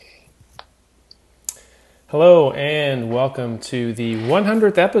Hello and welcome to the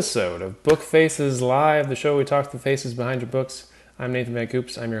 100th episode of Book Faces Live, the show where we talk to the faces behind your books. I'm Nathan Van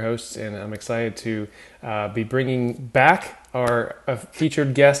Coops, I'm your host, and I'm excited to be bringing back our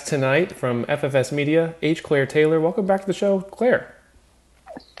featured guest tonight from FFS Media, H. Claire Taylor. Welcome back to the show, Claire.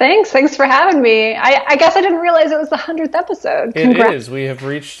 Thanks for having me. I guess I didn't realize it was the 100th episode. Congrats. It is. We have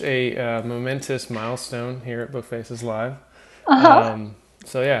reached a momentous milestone here at Book Faces Live.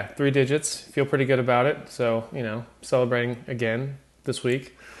 So yeah, 3 digits. Feel pretty good about it. So, celebrating again this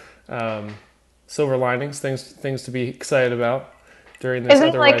week. Silver linings, things to be excited about during this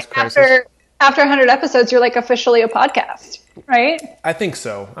otherwise crisis. After 100 episodes, you're like officially a podcast, right? I think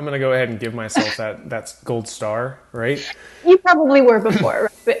so. I'm going to go ahead and give myself that's gold star, right? You probably were before,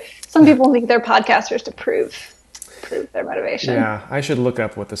 right? But some people think they're podcasters to prove their motivation. Yeah, I should look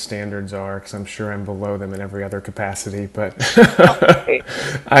up what the standards are because I'm sure I'm below them in every other capacity. But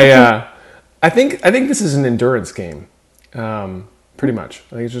I think this is an endurance game, pretty much.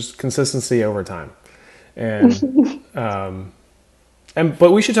 I think it's just consistency over time,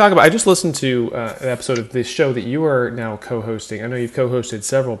 but we should talk about. I just listened to an episode of this show that you are now co-hosting. I know you've co-hosted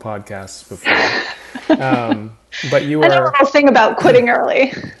several podcasts before. But you are. I know a whole thing about quitting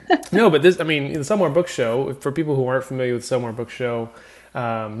early. No, but the Somewhere Book Show, for people who aren't familiar with Somewhere Book Show,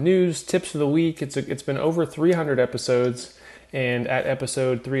 news, tips of the week, it's been over 300 episodes, and at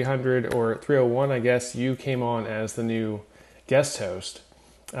episode 300 or 301, I guess, you came on as the new guest host.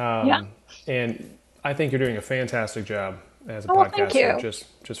 And I think you're doing a fantastic job as a podcaster,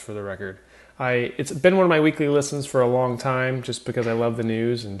 just for the record. It's been one of my weekly listens for a long time, just because I love the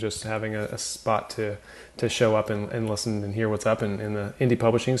news and just having a spot to show up and listen and hear what's up in the indie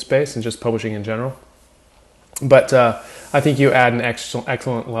publishing space and just publishing in general. But I think you add an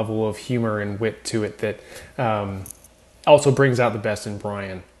excellent level of humor and wit to it that also brings out the best in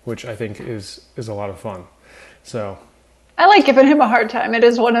Brian, which I think is a lot of fun. So I like giving him a hard time. It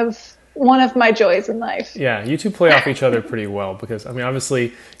is one of my joys in life. Yeah, you two play off each other pretty well because,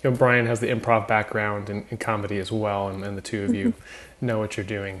 obviously, Brian has the improv background in comedy as well, and the two of you know what you're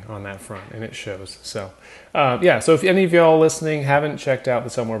doing on that front, and it shows. So, so if any of y'all listening haven't checked out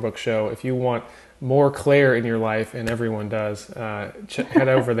the Somewhere Book Show, if you want more Claire in your life, and everyone does, head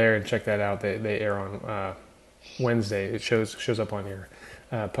over there and check that out. They air on Wednesday. It shows up on your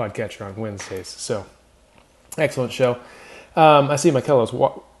podcatcher on Wednesdays. So, excellent show. I see Michaela's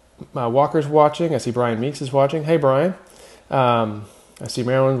Walker's watching. I see Brian Meeks is watching. Hey, Brian. I see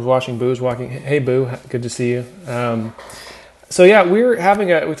Marilyn's watching. Boo's watching. Hey, Boo. Good to see you. So yeah, we're having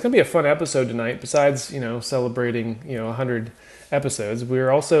it's going to be a fun episode tonight. Besides, celebrating, 100 episodes, we're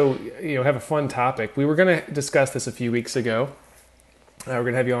also, have a fun topic. We were going to discuss this a few weeks ago. We're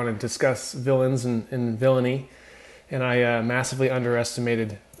going to have you on and discuss villains and villainy. And I massively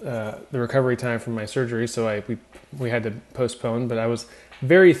underestimated the recovery time from my surgery, so we had to postpone. But I was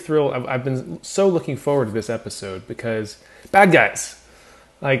very thrilled. I've been so looking forward to this episode because bad guys,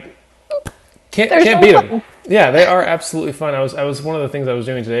 can't beat them. Yeah, they are absolutely fun. I was one of the things I was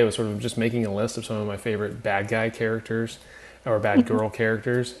doing today was sort of just making a list of some of my favorite bad guy characters or bad girl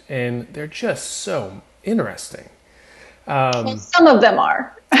characters, and they're just so interesting. Some of them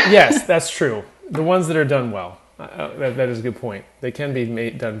are. Yes, that's true. The ones that are done well. That is a good point. They can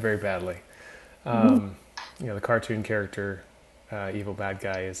be done very badly. The cartoon character, evil bad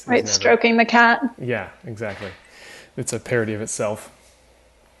guy is right, stroking the cat. Yeah, exactly. It's a parody of itself.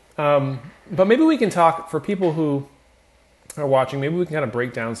 But maybe we can talk, for people who are watching, maybe we can kind of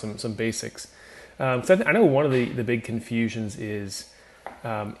break down some basics. I know one of the big confusions is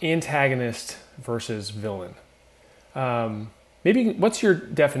antagonist versus villain. Maybe what's your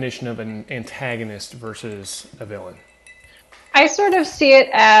definition of an antagonist versus a villain? I sort of see it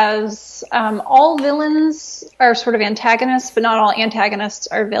as all villains are sort of antagonists, but not all antagonists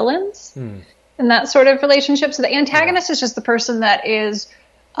are villains in that sort of relationship. So the antagonist is just the person that is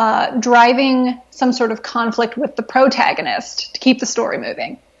driving some sort of conflict with the protagonist to keep the story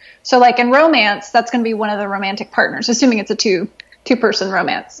moving. So like in romance, that's going to be one of the romantic partners, assuming it's a two-person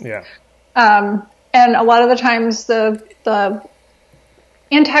romance. Yeah. And a lot of the times the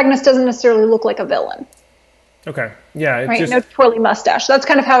antagonist doesn't necessarily look like a villain. Okay. Yeah. It's right. Just, no twirly mustache. That's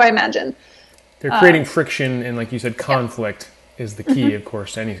kind of how I imagine. They're creating friction, and like you said, conflict is the key, of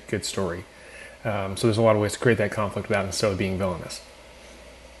course, to any good story. So there's a lot of ways to create that conflict without necessarily being villainous.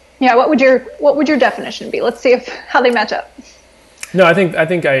 Yeah. What would your definition be? Let's see how they match up. No, I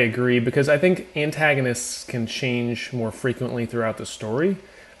think I agree, because I think antagonists can change more frequently throughout the story.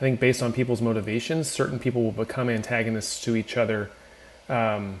 I think based on people's motivations, certain people will become antagonists to each other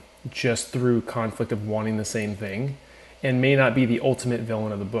just through conflict of wanting the same thing, and may not be the ultimate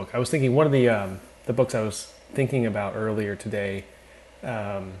villain of the book. I was thinking one of the the books I was thinking about earlier today,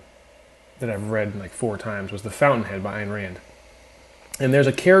 that I've read like 4 times, was The Fountainhead by Ayn Rand. And there's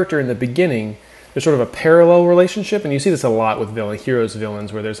a character in the beginning, there's sort of a parallel relationship, and you see this a lot with heroes,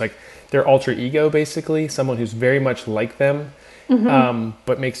 villains, where there's like their alter ego, basically, someone who's very much like them,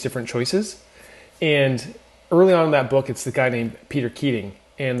 but makes different choices. And early on in that book, it's the guy named Peter Keating,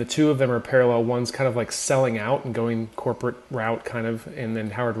 and the two of them are parallel. One's kind of like selling out and going corporate route, kind of, and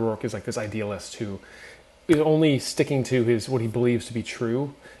then Howard Roark is like this idealist who is only sticking to what he believes to be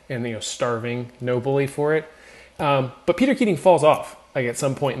true, and starving nobly for it. But Peter Keating falls off. Like at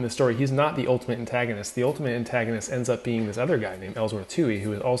some point in the story, he's not the ultimate antagonist. The ultimate antagonist ends up being this other guy named Ellsworth Toohey,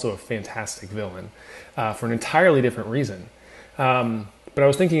 who is also a fantastic villain for an entirely different reason. But I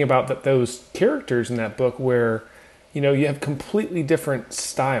was thinking about those characters in that book where, you have completely different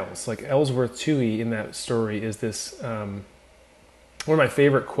styles. Like Ellsworth Toohey in that story is this, one of my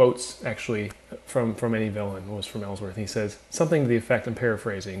favorite quotes actually from any villain was from Ellsworth. He says something to the effect, I'm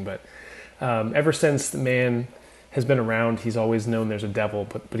paraphrasing, but ever since the man has been around, he's always known there's a devil,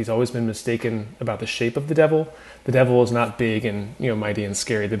 but he's always been mistaken about the shape of the devil. The devil is not big and mighty and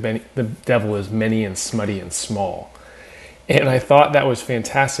scary. The devil is many and smutty and small. And I thought that was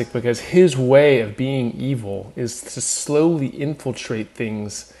fantastic because his way of being evil is to slowly infiltrate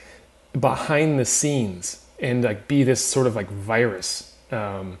things behind the scenes and like be this sort of like virus.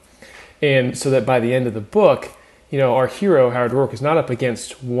 And so that by the end of the book, our hero, Howard Roark, is not up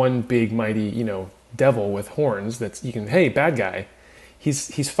against one big mighty, devil with horns hey, bad guy.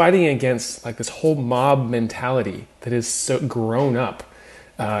 He's fighting against like this whole mob mentality that is so grown up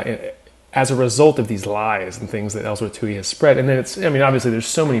as a result of these lies and things that Ellsworth Toohey has spread. And then obviously there's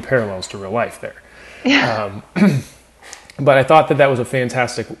so many parallels to real life there. Yeah. But I thought that was a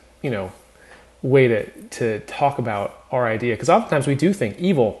fantastic, way to talk about our idea. Because oftentimes we do think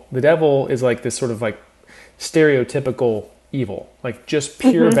evil, the devil is like this sort of like stereotypical evil, like just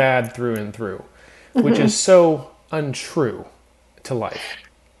pure bad through and through, which is so untrue to life.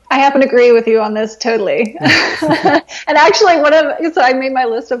 I happen to agree with you on this totally. And actually so I made my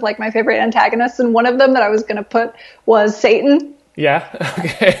list of like my favorite antagonists, and one of them that I was going to put was Satan. Yeah.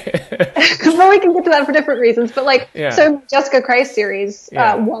 Okay. But we can get to that for different reasons. But so Jessica Christ series,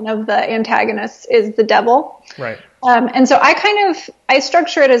 one of the antagonists is the devil. Right. And so I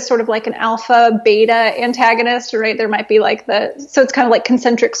structure it as sort of like an alpha beta antagonist, right? There might be like so it's kind of like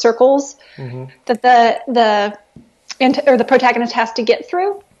concentric circles that the protagonist has to get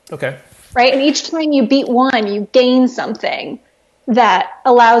through. Okay. Right. And each time you beat one, you gain something that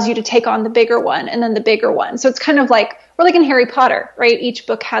allows you to take on the bigger one and then the bigger one. So it's kind of like, or like in Harry Potter, right? Each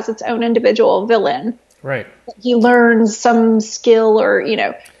book has its own individual villain. Right. He learns some skill or,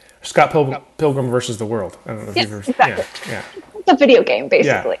 Scott Pilgrim versus the World. I don't know if you've ever... Exactly. Yeah. It's a video game,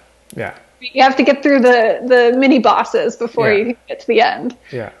 basically. Yeah. You have to get through the mini bosses before you get to the end.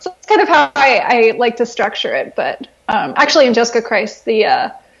 Yeah. So that's kind of how I like to structure it. But actually in Jessica Christ,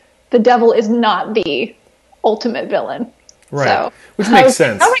 the devil is not the ultimate villain. Right. So which makes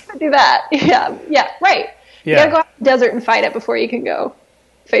sense. How am I going to do that? Yeah, right. You got to go out in the desert and fight it before you can go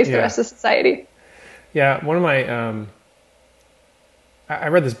face the rest of society. Yeah, one of my... I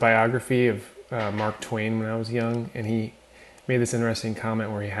read this biography of Mark Twain when I was young, and he made this interesting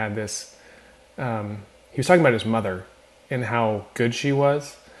comment where he had this... he was talking about his mother and how good she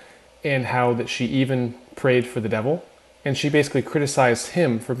was and how that she even prayed for the devil. And she basically criticized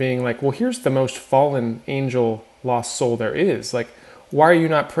him for being like, well, here's the most fallen angel, lost soul there is. Like, why are you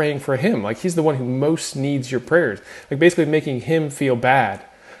not praying for him? Like, he's the one who most needs your prayers. Like, basically making him feel bad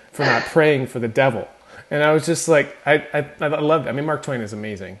for not praying for the devil. And I was just like, I loved it. I mean, Mark Twain is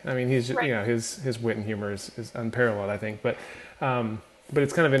amazing. I mean, he's right. His wit and humor is unparalleled, I think. But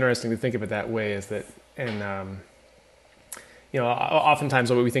it's kind of interesting to think of it that way. Is that and oftentimes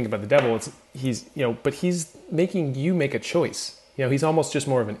when we think about the devil, but he's making you make a choice. He's almost just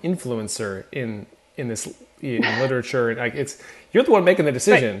more of an influencer in this in literature, and like you're the one making the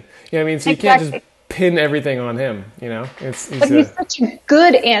decision. Right. You know what I mean? So exactly. You can't just pin everything on him. But he's such a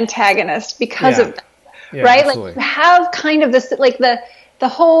good antagonist because of that. Yeah, right? Absolutely. Like you have kind of this, like the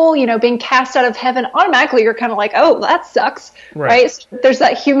whole, being cast out of heaven, automatically you're kind of like, oh, that sucks. Right? So there's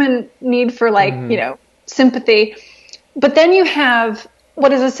that human need for like, sympathy. But then you have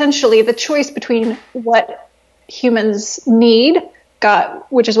what is essentially the choice between what humans need, God,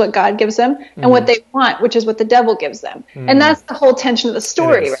 which is what God gives them, and what they want, which is what the devil gives them. And that's the whole tension of the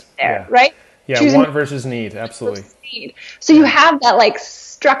story right there, right? Yeah, choosing want versus need, absolutely. Need. So you have that like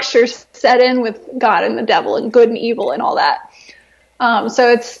structure set in with God and the devil and good and evil and all that. So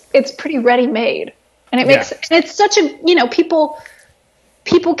it's pretty ready made, and it makes and it's such a people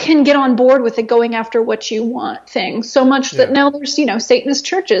people can get on board with it going after what you want thing so much that now there's, Satanist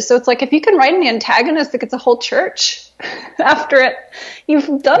churches. So it's like, if you can write an antagonist that gets a whole church after it,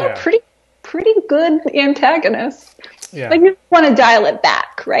 you've done a pretty good antagonist. Yeah. Like, you want to dial it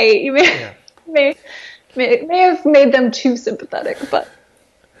back, right? You may have made them too sympathetic, but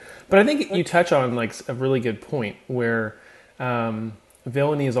I think you touch on like a really good point where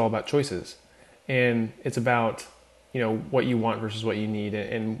villainy is all about choices, and it's about what you want versus what you need,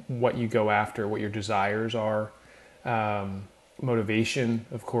 and what you go after, what your desires are. Motivation,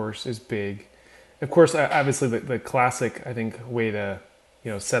 of course, is big. Of course, obviously, the classic, I think, way to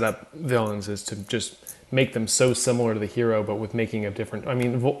set up villains is to just make them so similar to the hero, but with making a different. I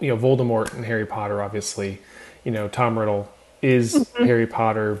mean, Voldemort and Harry Potter, obviously, Tom Riddle is Harry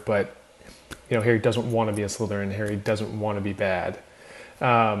Potter, but Harry doesn't want to be a Slytherin. Harry doesn't want to be bad.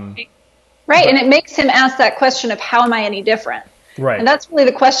 Right, and it makes him ask that question of, how am I any different? Right. And that's really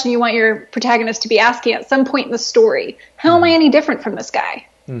the question you want your protagonist to be asking at some point in the story. How am I any different from this guy?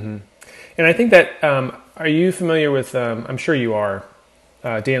 Mm-hmm. And I think that, are you familiar with, I'm sure you are,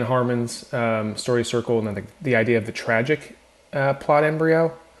 Dan Harmon's Story Circle, and then the idea of the tragic plot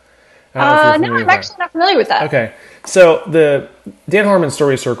embryo? No, I'm actually not familiar with that. Okay. So the Dan Harmon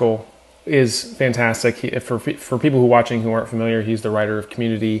Story Circle is fantastic. For people who are watching who aren't familiar, he's the writer of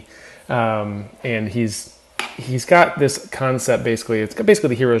Community. And he's got this concept, basically, it's basically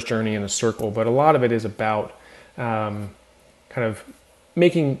the hero's journey in a circle, but a lot of it is about kind of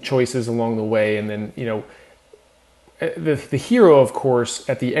making choices along the way. And then, the hero, of course,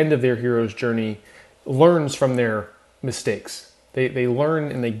 at the end of their hero's journey, learns from their mistakes. They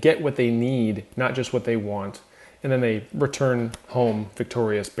learn and they get what they need, not just what they want. And then they return home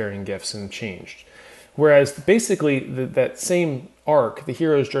victorious, bearing gifts and changed. Whereas basically that same arc, the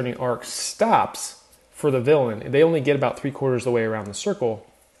hero's journey arc, stops for the villain. They only get about 3/4 of the way around the circle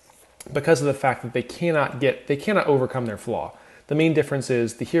because of the fact that they cannot overcome their flaw. The main difference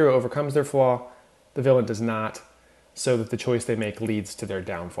is the hero overcomes their flaw, the villain does not, so that the choice they make leads to their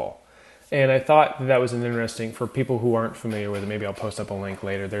downfall. And I thought that was an interesting, for people who aren't familiar with it, maybe I'll post up a link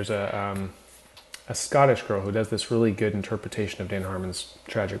later. There's a Scottish girl who does this really good interpretation of Dan Harmon's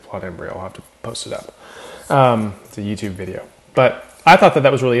tragic plot embryo. I'll have to post it up. It's a YouTube video. But I thought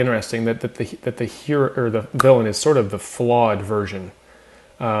that was really interesting, that the hero or the villain is sort of the flawed version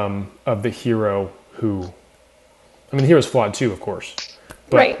of the hero who... I mean, the hero's flawed too, of course.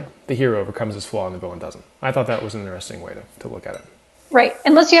 But the hero overcomes his flaw and the villain doesn't. I thought that was an interesting way to look at it. Right.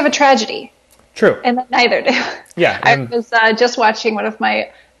 Unless you have a tragedy. True. And then neither do. Yeah. I was just watching one of my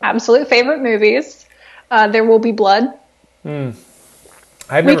absolute favorite movies, There Will Be Blood. I've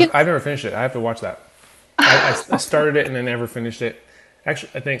never finished it. I have to watch that. I started it and then never finished it.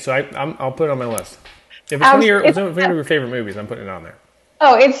 Actually, I think so. I'll put it on my list. If it's one of your favorite movies, I'm putting it on there.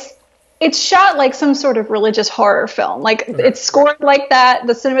 Oh, it's shot like some sort of religious horror film. Like, it's scored like that.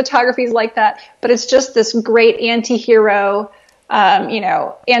 The cinematography is like that. But it's just this great anti-hero,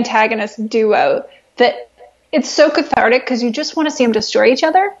 antagonist duo that it's so cathartic because you just want to see them destroy each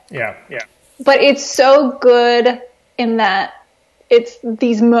other. Yeah. But it's so good in that it's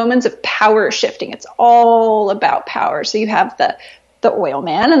these moments of power shifting. It's all about power. So you have the oil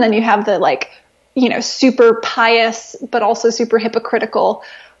man, and then you have the super pious but also super hypocritical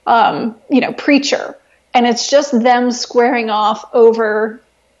preacher. And it's just them squaring off over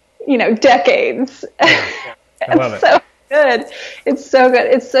decades. Yeah. I love it. So good. It's so good.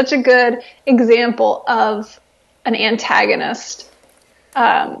 It's such a good example of an antagonist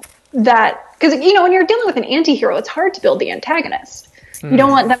that, because when you're dealing with an anti-hero, it's hard to build the antagonist. You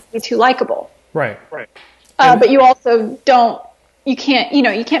don't want them to be too likable. Right. But you also you can't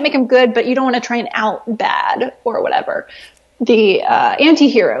make them good, but you don't want to try and out bad or whatever the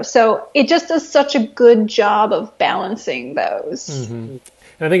anti-hero. So it just does such a good job of balancing those. Mm-hmm. And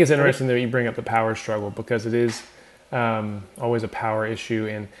I think it's interesting that you bring up the power struggle, because it is always a power issue.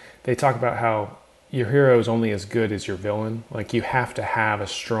 And they talk about how your hero is only as good as your villain. Like, you have to have a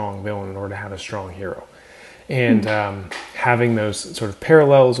strong villain in order to have a strong hero. And having those sort of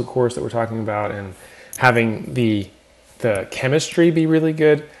parallels, of course, that we're talking about, and having the chemistry be really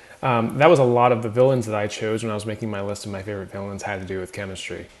good. That was a lot of the villains that I chose when I was making my list of my favorite villains had to do with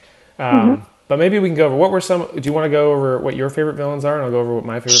chemistry. But maybe we can go over what were some. Do you want to go over what your favorite villains are, and I'll go over what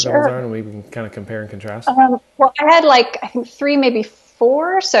my favorite villains are, and we can kind of compare and contrast? Well, I had I think 3, maybe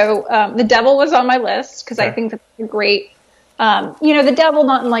 4. So the Devil was on my list because I think that's a great. The Devil,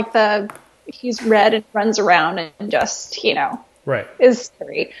 not in he's red and runs around and just right, is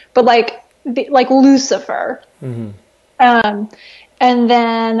scary, but like Lucifer. And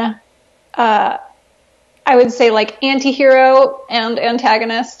then I I would say like anti-hero and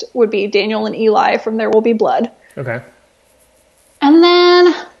antagonist would be Daniel and Eli from There Will Be Blood. Okay. And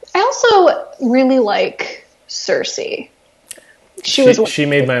then I also really like Cersei. She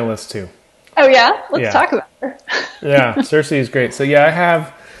made my list too. Oh yeah? Let's talk about her. Yeah, Cersei is great. So yeah, I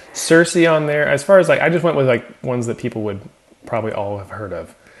have Cersei on there. As far as like, I just went with like ones that people would probably all have heard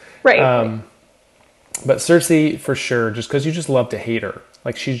of. Right. But Cersei for sure, just because you just love to hate her.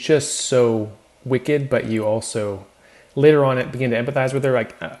 Like she's just so wicked, but you also later on begin to empathize with her.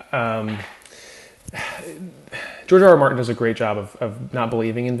 Like George R.R. Martin does a great job of not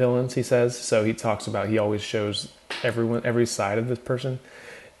believing in villains, he says. So he talks about, he always shows every side of this person.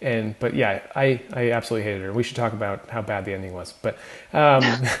 But yeah, I absolutely hated her. We should talk about how bad the ending was. But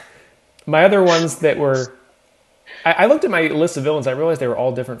my other ones that were, I looked at my list of villains. I realized they were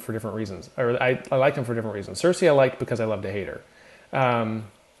all different for different reasons. Or I liked them for different reasons. Cersei I liked because I love to hate her.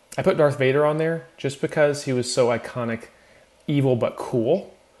 I put Darth Vader on there just because he was so iconic, evil but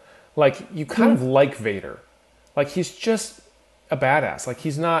cool. Like you kind of like Vader. Like he's just a badass. Like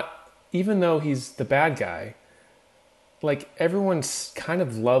he's not, even though he's the bad guy, like everyone kind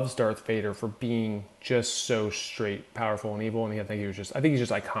of loves Darth Vader for being just so straight, powerful, and evil. And I think he's just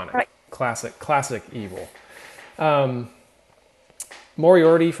iconic, right. Classic evil.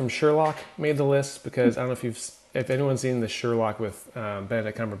 Moriarty from Sherlock made the list because I don't know if anyone's seen the Sherlock with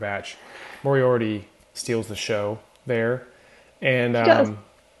Benedict Cumberbatch. Moriarty steals the show there, and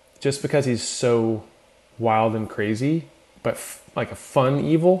just because he's so wild and crazy, but like a fun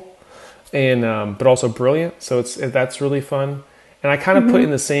evil, and but also brilliant. So that's really fun. And I kind of put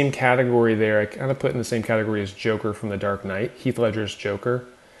in the same category there. I kind of put in the same category as Joker from The Dark Knight. Heath Ledger's Joker,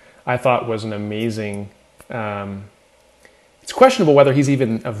 I thought was an amazing. It's questionable whether he's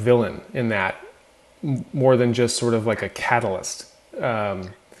even a villain in that, more than just sort of like a catalyst.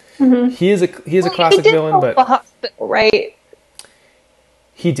 He is a classic villain, but the hospital, right?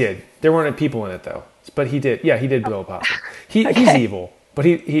 He did. There weren't people in it though, but he did. Yeah, he did blow up hospital. He's evil, but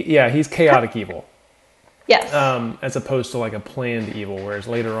he's chaotic evil. Yes. As opposed to like a planned evil, whereas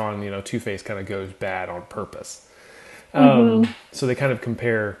later on, Two-Face kind of goes bad on purpose. So they kind of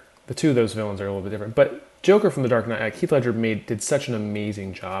compare the two of those villains are a little bit different. But Joker from The Dark Knight, Heath Ledger did such an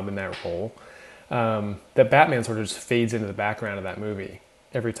amazing job in that role that Batman sort of just fades into the background of that movie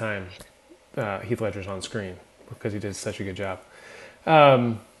every time Heath Ledger's on screen because he did such a good job.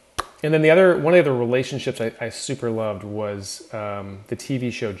 And then one of the relationships I super loved was the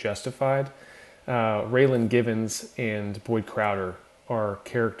TV show Justified. Raylan Givens and Boyd Crowder are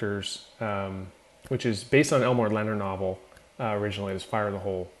characters, which is based on an Elmore Leonard novel. Originally, it was Fire the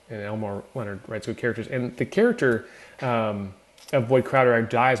Hole, and Elmore Leonard writes good characters. And the character of Boyd Crowder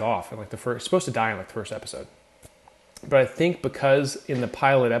dies off in supposed to die in the first episode. But I think because in the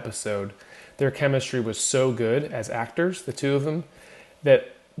pilot episode, their chemistry was so good as actors, the two of them,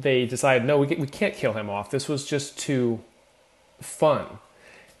 that they decided, no, we can't kill him off. This was just too fun.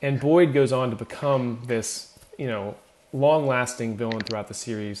 And Boyd goes on to become this, long-lasting villain throughout the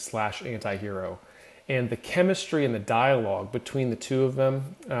series / anti-hero. And the chemistry and the dialogue between the two of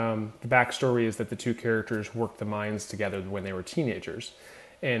them, the backstory is that the two characters worked the mines together when they were teenagers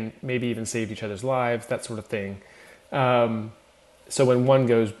and maybe even saved each other's lives, that sort of thing. So when one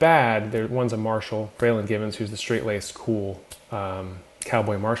goes bad, one's a marshal, Raylan Givens, who's the straight-laced, cool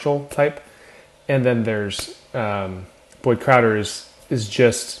cowboy marshal type. And then there's Boyd Crowder is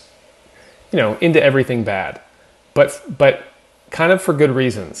just, into everything bad, but kind of for good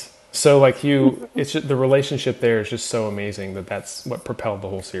reasons. So it's just, the relationship there is just so amazing that's what propelled the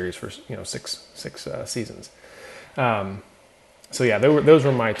whole series for six seasons. So yeah, those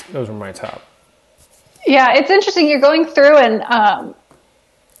were my top. Yeah, it's interesting. You're going through and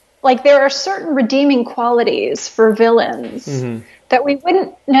there are certain redeeming qualities for villains that we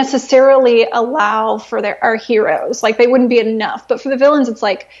wouldn't necessarily allow for our heroes. Like they wouldn't be enough, but for the villains, it's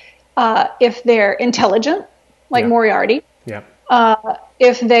if they're intelligent, like Moriarty. Yeah.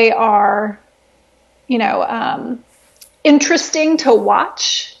 If they are, interesting to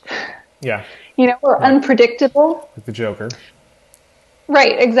watch. Yeah. Or unpredictable. Like the Joker.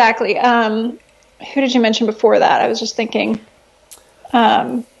 Right, exactly. Who did you mention before that? I was just thinking.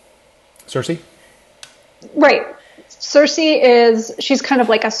 Cersei? Right. Cersei she's kind of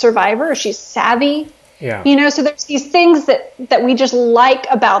like a survivor. She's savvy. Yeah. So there's these things that we just like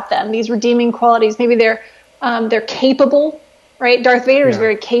about them, these redeeming qualities. Maybe they're capable. Right, Darth Vader is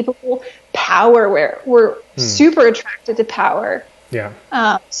very capable. Power, where we're super attracted to power. Yeah.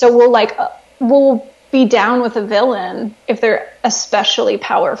 So we'll be down with a villain if they're especially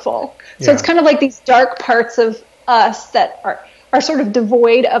powerful. So it's kind of like these dark parts of us that are sort of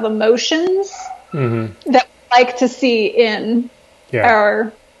devoid of emotions, that we like to see in Yeah.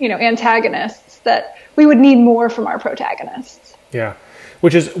 our, antagonists, that we would need more from our protagonists. Yeah.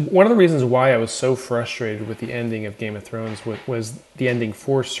 Which is one of the reasons why I was so frustrated with the ending of Game of Thrones was the ending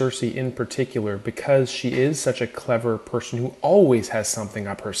for Cersei in particular, because she is such a clever person who always has something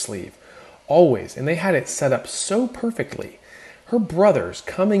up her sleeve. Always. And they had it set up so perfectly. Her brothers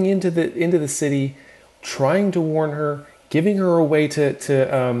coming into the city, trying to warn her, giving her a way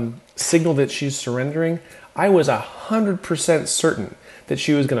to signal that she's surrendering. I was 100% certain that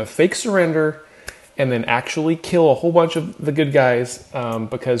she was going to fake surrender and then actually kill a whole bunch of the good guys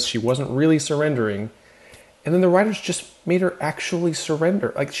because she wasn't really surrendering. And then the writers just made her actually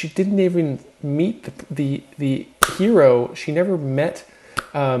surrender. Like, she didn't even meet the hero. She never met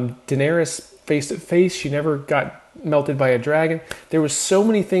Daenerys face to face. She never got melted by a dragon. There was so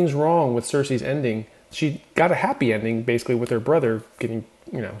many things wrong with Cersei's ending. She got a happy ending, basically, with her brother getting,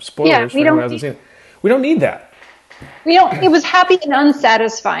 spoilers for anyone who hasn't seen it. We don't need that. It was happy and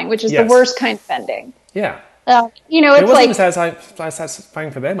unsatisfying, which is the worst kind of ending. Yeah. It's it wasn't like even satisfying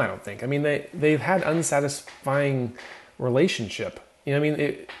for them, I don't think. I mean, they've had unsatisfying relationship.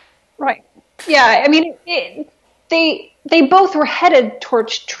 right. Yeah, I mean, they both were headed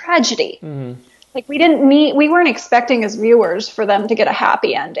towards tragedy. Mm-hmm. Like, we weren't expecting as viewers for them to get a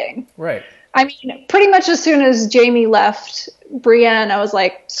happy ending. Right. I mean, pretty much as soon as Jaime left Brienne, I was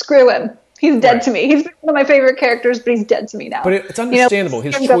like, screw him. He's dead to me. He's one of my favorite characters, but he's dead to me now. But it's understandable.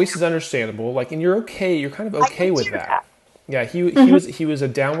 His choice is understandable. Like, and you're okay. You're kind of okay with that. Yeah, he was a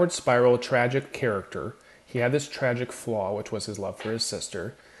downward spiral, tragic character. He had this tragic flaw, which was his love for his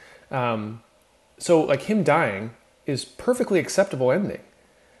sister. So, like, him dying is perfectly acceptable ending.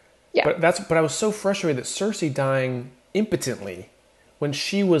 Yeah. But I was so frustrated that Cersei dying impotently when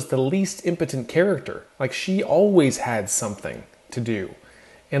she was the least impotent character. Like, she always had something to do,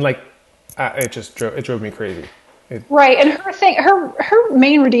 and like. It drove me crazy. Right, and her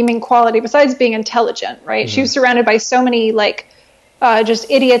main redeeming quality, besides being intelligent, right? Mm-hmm. She was surrounded by so many just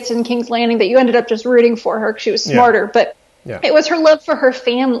idiots in King's Landing that you ended up just rooting for her because she was smarter. But it was her love for her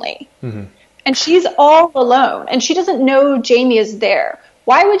family, and she's all alone, and she doesn't know Jaime is there.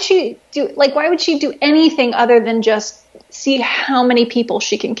 Why would she do anything other than just see how many people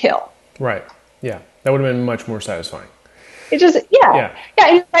she can kill? Right. Yeah, that would have been much more satisfying. It just, yeah.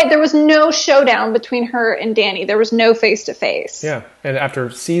 And you're right. There was no showdown between her and Dany. There was no face to face. Yeah, and after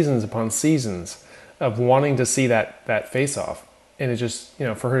seasons upon seasons of wanting to see that face off, and it just,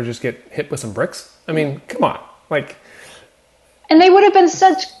 for her to just get hit with some bricks. I mean, come on, like. And they would have been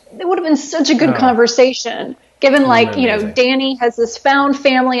such a good conversation, given Dany has this found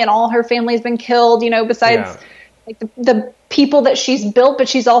family and all her family has been killed. Besides the people that she's built, but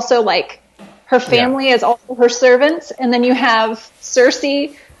she's also her family is also her servants, and then you have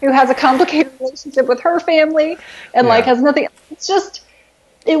Cersei, who has a complicated relationship with her family, and has nothing. It's just,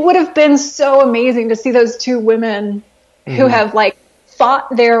 it would have been so amazing to see those two women who have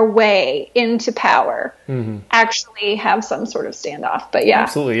fought their way into power actually have some sort of standoff. But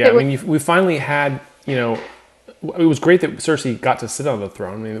absolutely, yeah. We finally had, it was great that Cersei got to sit on the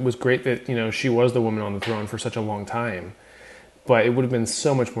throne. I mean, it was great that she was the woman on the throne for such a long time. But it would have been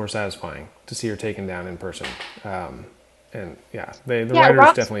so much more satisfying to see her taken down in person. The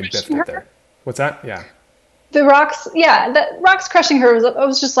writers definitely biffed it there. What's that? Yeah. The rocks crushing her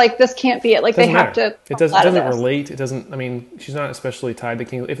was just like, this can't be it. Like, they have to. It doesn't relate. It doesn't. I mean, she's not especially tied to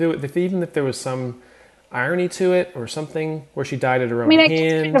King. Even if there was some irony to it or something where she died at her own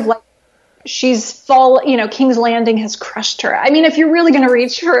hand. Kind of she's King's Landing has crushed her. I mean, if you're really going to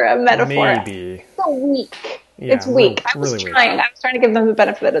reach for a metaphor, maybe. It's so weak. Yeah, it's weak. I was trying to give them the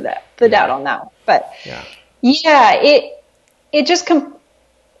benefit of the doubt on that. But it just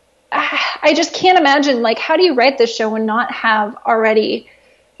I just can't imagine, how do you write this show and not have already,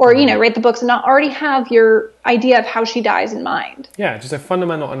 or write the books and not already have your idea of how she dies in mind? Yeah, just a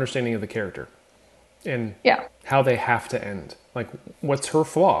fundamental understanding of the character and how they have to end. Like, what's her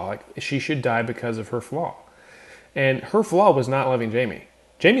flaw? Like, she should die because of her flaw, and her flaw was not loving Jaime.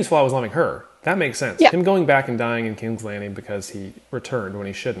 Jaime's flaw was loving her. That makes sense. Yeah. Him going back and dying in King's Landing because he returned when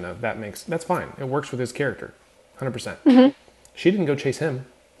he shouldn't have, that's fine. It works with his character, 100%. Mm-hmm. She didn't go chase him.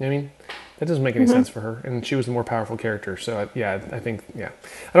 You know what I mean? That doesn't make any sense for her, and she was the more powerful character. So, I think. I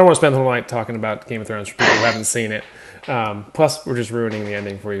don't want to spend the whole night talking about Game of Thrones for people who haven't seen it. Plus, we're just ruining the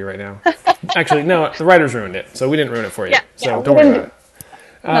ending for you right now. Actually, no, the writers ruined it, so we didn't ruin it for you. So don't worry about it.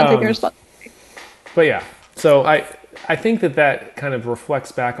 I'm not taking responsibility. But so I think that kind of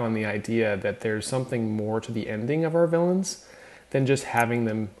reflects back on the idea that there's something more to the ending of our villains than just having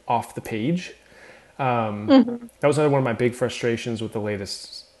them off the page. That was another one of my big frustrations with the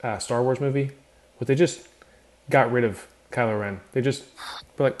latest Star Wars movie, but they just got rid of Kylo Ren. They just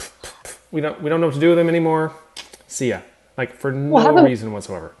were like, "Pff, pff, pff. We don't know what to do with him anymore. See ya." Like, for no reason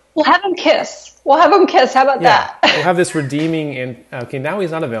whatsoever. We'll have him kiss. How about that? We'll have this redeeming, and okay, now he's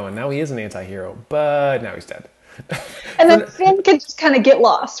not a villain. Now he is an anti-hero, but now he's dead. And then Finn can just kind of get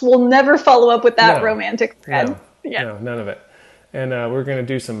lost. We'll never follow up with that romantic thread. No, none of it. And we're going to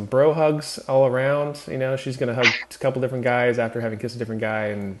do some bro hugs all around. She's going to hug a couple different guys after having kissed a different guy,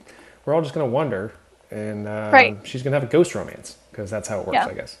 and we're all just going to wonder. And she's going to have a ghost romance, because that's how it works,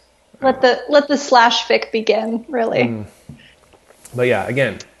 I guess. Let the slash fic begin, really. But yeah,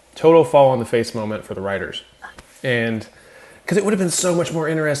 again, total fall on the face moment for the writers. And because it would have been so much more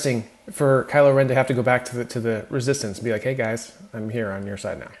interesting for Kylo Ren to have to go back to the Resistance and be like, "Hey guys, I'm here on your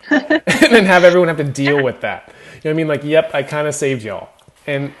side now," and then have everyone have to deal with that. You know what I mean? Like, yep, I kind of saved y'all,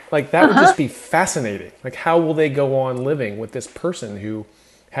 and like that would just be fascinating. Like, how will they go on living with this person who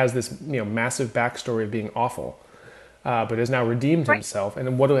has this massive backstory of being awful, but has now redeemed himself? And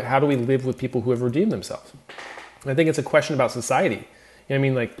then how do we live with people who have redeemed themselves? And I think it's a question about society. You know what I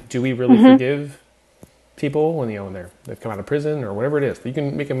mean? Like, do we really forgive people when they've come out of prison or whatever it is? You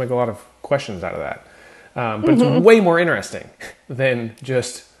can make a lot of questions out of that, but it's way more interesting than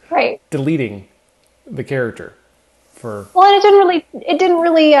just deleting the character. And it didn't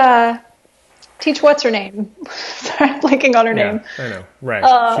really teach what's her name. Sorry, I'm blanking on her name. I know, Rey.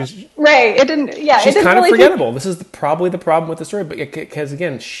 Rey. It didn't. Yeah, she's it didn't kind of really forgettable. This is probably the problem with the story, but because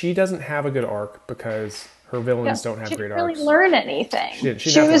again, she doesn't have a good arc because her villains don't have great arcs. She didn't really learn anything.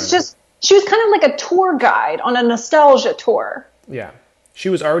 She was kind of like a tour guide on a nostalgia tour. Yeah. She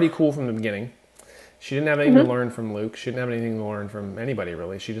was already cool from the beginning. She didn't have anything to learn from Luke. She didn't have anything to learn from anybody,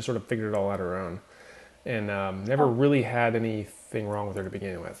 really. She just sort of figured it all out on her own. And never really had anything wrong with her to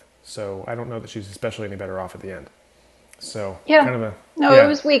begin with. So I don't know that she's especially any better off at the end. So kind of it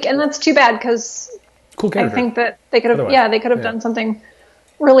was weak. And that's too bad, because cool character. I think that they could have done something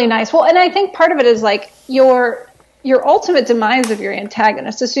really nice. Well, and I think part of it is like your ultimate demise of your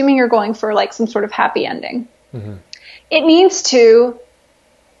antagonist, assuming you're going for like some sort of happy ending, it needs to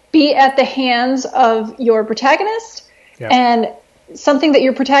be at the hands of your protagonist and something that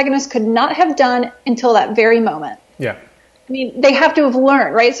your protagonist could not have done until that very moment. Yeah. I mean, they have to have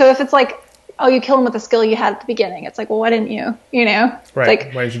learned, right? So if it's like, oh, you kill him with a skill you had at the beginning, it's like, well, why didn't you? Right.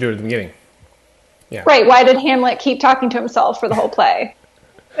 Like, why didn't you do it at the beginning? Yeah. Right. Why did Hamlet keep talking to himself for the whole play?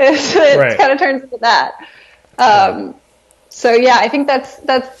 It kind of turns into that. So yeah, I think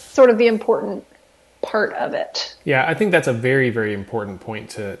that's sort of the important part of it. Yeah, I think that's a very, very important point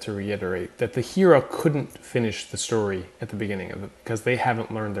to reiterate, that the hero couldn't finish the story at the beginning of it because they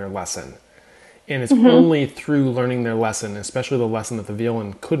haven't learned their lesson. And it's only through learning their lesson, especially the lesson that the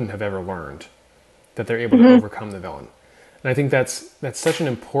villain couldn't have ever learned, that they're able to overcome the villain. And I think that's such an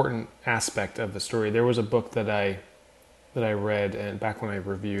important aspect of the story. There was a book that I read, and back when I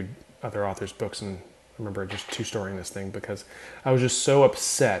reviewed other authors' books, and I remember just two-storying this thing because I was just so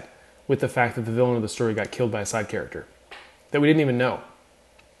upset with the fact that the villain of the story got killed by a side character that we didn't even know.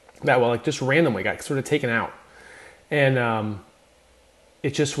 Just randomly got sort of taken out. And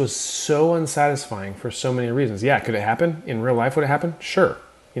it just was so unsatisfying for so many reasons. Yeah, could it happen? In real life, would it happen? Sure.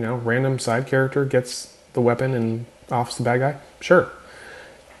 Random side character gets the weapon and offs the bad guy? Sure.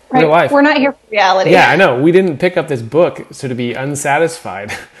 Right. Real life. We're not here for reality. Yeah, I know. We didn't pick up this book so to be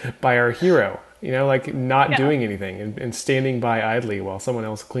unsatisfied by our hero. Not doing anything and standing by idly while someone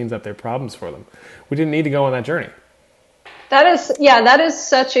else cleans up their problems for them. We didn't need to go on that journey. That is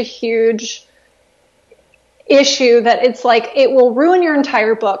such a huge issue that it's like it will ruin your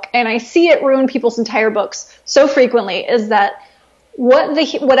entire book. And I see it ruin people's entire books so frequently, is that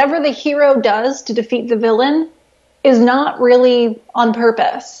whatever the hero does to defeat the villain is not really on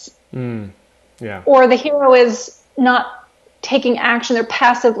purpose. Yeah. Or the hero is not taking action, they're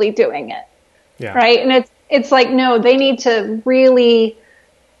passively doing it. Yeah. Right? And it's like, no, they need to really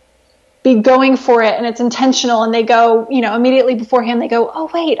be going for it, and it's intentional, and they go, immediately beforehand, they go, oh,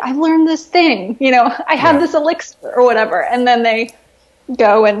 wait, I've learned this thing. I have this elixir or whatever. And then they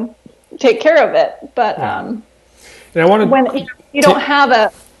go and take care of it. But and I wanted, when you don't have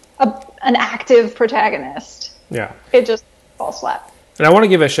an active protagonist, it just falls flat. And I want to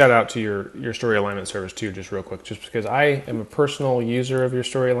give a shout out to your story alignment service too, just real quick, just because I am a personal user of your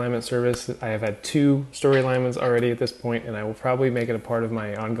story alignment service. I have had 2 story alignments already at this point, and I will probably make it a part of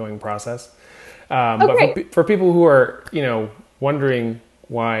my ongoing process. But for people who are, wondering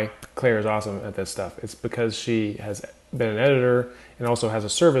why Claire is awesome at this stuff, it's because she has been an editor and also has a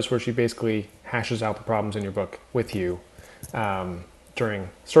service where she basically hashes out the problems in your book with you during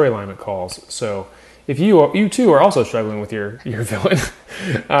story alignment calls. So if you too are also struggling with your villain,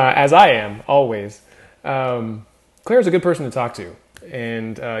 as I am always, Claire's a good person to talk to,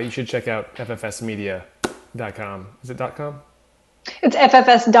 and you should check out ffsmedia.com. Is it .com? It's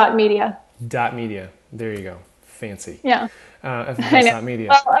ffs.media. .media. There you go. Fancy. Yeah. ffs.media.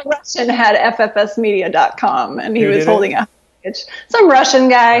 Well, a Russian had ffsmedia.com, and he Who was did holding a package. Some Russian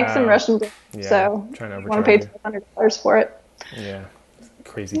guy, some Russian dude. Yeah, so trying to I want to pay $200 for it. Yeah,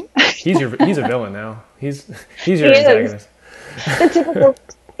 crazy. He's a villain now. He's your antagonist. The typical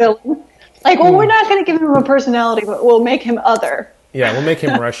villain. Like, well, we're not going to give him a personality, but we'll make him other. Yeah, we'll make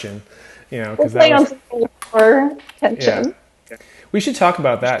him Russian. You know, because we'll play on some more tension. Yeah. We should talk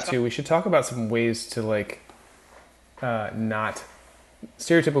about that too. We should talk about some ways to like not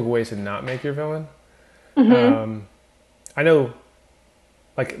stereotypical ways to not make your villain. I know,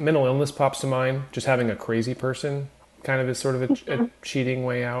 like mental illness pops to mind. Just having a crazy person kind of is sort of a cheating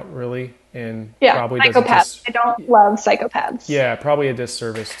way out, really, and probably psychopaths. I don't love psychopaths. Yeah, probably a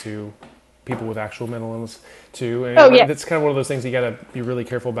disservice to people with actual mental illness too. And that's kind of one of those things you got to be really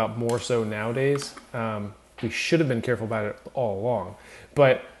careful about, more so nowadays. We should have been careful about it all along.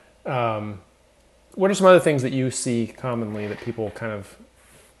 But what are some other things that you see commonly that people kind of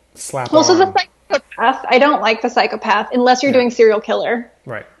slap on? So the psychopath, I don't like the psychopath unless you're doing serial killer.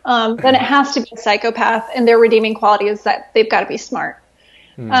 Right. Then it has to be a psychopath, and their redeeming quality is that they've got to be smart.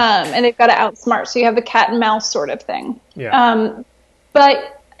 And they've got to outsmart. So you have the cat and mouse sort of thing. Yeah.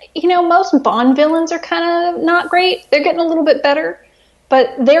 But, you know, most Bond villains are kind of not great. They're getting a little bit better.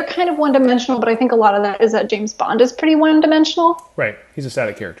 But they're kind of one-dimensional, but I think a lot of that is that James Bond is pretty one-dimensional. Right. He's a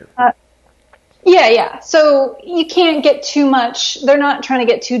static character. Yeah. So you can't get too much. They're not trying to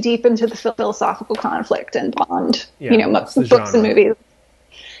get too deep into the philosophical conflict in Bond, books and movies.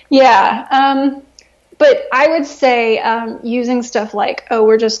 Yeah. But I would say using stuff like,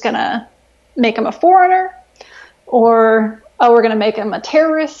 we're just going to make him a foreigner, or, we're going to make him a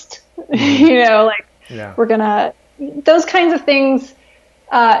terrorist, we're going to, those kinds of things.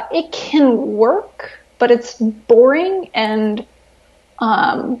 It can work, but it's boring and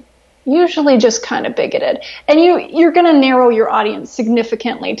usually just kind of bigoted. And you're going to narrow your audience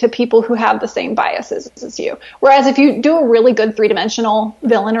significantly to people who have the same biases as you. Whereas if you do a really good three-dimensional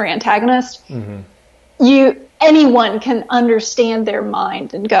villain or antagonist, anyone can understand their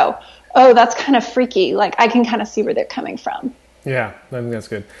mind and go, oh, that's kind of freaky. Like, I can kind of see where they're coming from. Yeah, I think that's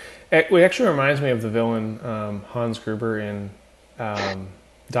good. It actually reminds me of the villain Hans Gruber in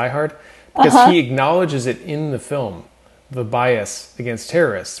Die Hard, because he acknowledges it in the film, the bias against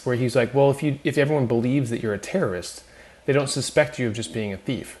terrorists, where he's like, well, if everyone believes that you're a terrorist, they don't suspect you of just being a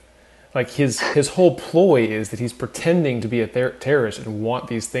thief. Like his whole ploy is that he's pretending to be a terrorist and want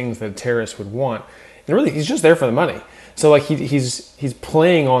these things that a terrorist would want, and really he's just there for the money. So like he's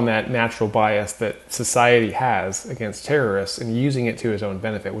playing on that natural bias that society has against terrorists and using it to his own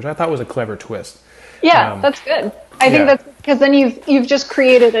benefit, which I thought was a clever twist. Yeah, that's good. I think that's because then you've just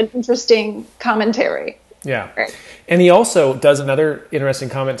created an interesting commentary. Yeah, right. And he also does another interesting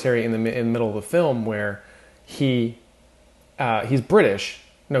commentary in the middle of the film where he's British.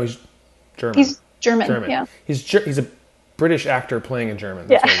 No, he's German. He's German. Yeah. He's a British actor playing a German.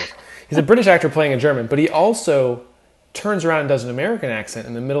 That's what it is. He's a British actor playing a German, but he also turns around and does an American accent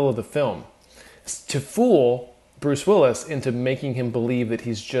in the middle of the film to fool Bruce Willis into making him believe that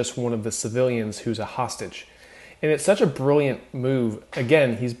he's just one of the civilians who's a hostage. And it's such a brilliant move.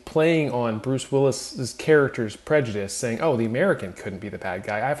 Again, he's playing on Bruce Willis's character's prejudice, saying, oh, the American couldn't be the bad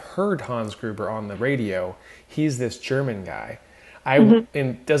guy. I've heard Hans Gruber on the radio. He's this German guy.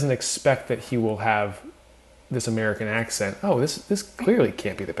 And doesn't expect that he will have this American accent. Oh, this clearly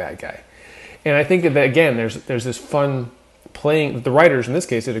can't be the bad guy. And I think that, again, there's this fun playing. The writers, in this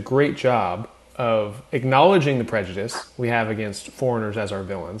case, did a great job of acknowledging the prejudice we have against foreigners as our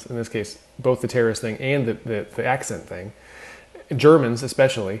villains. In this case, both the terrorist thing and the accent thing. Germans,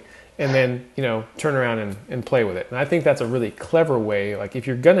 especially. And then, turn around and play with it. And I think that's a really clever way. Like, if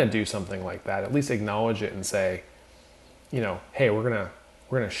you're going to do something like that, at least acknowledge it and say, hey, we're going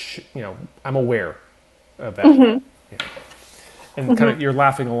to, I'm aware of that. Yeah. And kind of you're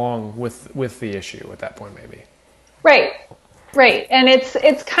laughing along with the issue at that point, maybe. Right. And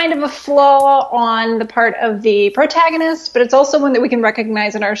it's kind of a flaw on the part of the protagonist, but it's also one that we can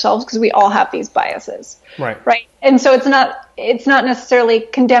recognize in ourselves because we all have these biases. Right. And so it's not necessarily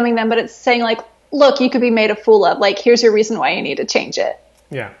condemning them, but it's saying like, look, you could be made a fool of. Like, here's your reason why you need to change it.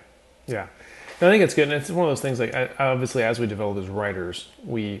 Yeah. And I think it's good. And it's one of those things like, obviously, as we develop as writers,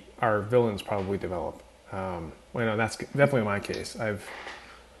 our villains probably develop. That's definitely my case.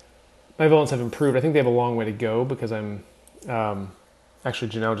 My villains have improved. I think they have a long way to go because I'm Actually,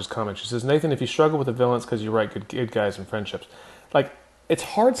 Janelle just commented. She says, Nathan, if you struggle with the villains because you write good guys and friendships, like, it's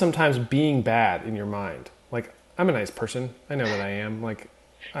hard sometimes being bad in your mind. Like, I'm a nice person. I know that I am. Like,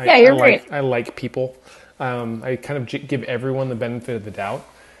 you're great. I like people. I kind of give everyone the benefit of the doubt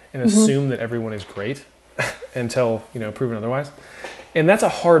and assume that everyone is great until, proven otherwise. And that's a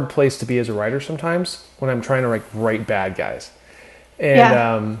hard place to be as a writer sometimes when I'm trying to write bad guys.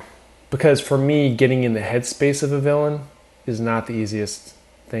 And because for me, getting in the headspace of a villain is not the easiest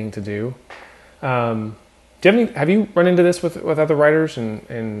thing to do. Have you run into this with other writers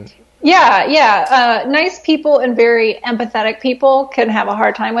and Yeah. Nice people and very empathetic people can have a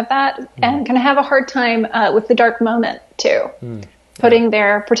hard time with that, and can have a hard time with the dark moment too. Putting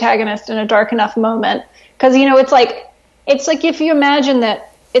their protagonist in a dark enough moment, because it's like if you imagine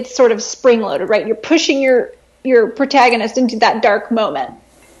that it's sort of spring loaded, right? You're pushing your protagonist into that dark moment.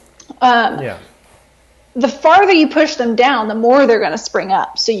 The farther you push them down, the more they're going to spring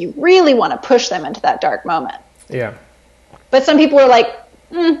up. So you really want to push them into that dark moment. Yeah. But some people are like,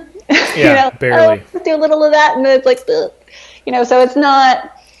 barely. Let's do a little of that, and then it's like, ugh. So it's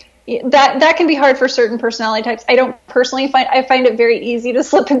not that can be hard for certain personality types. I don't personally find it very easy to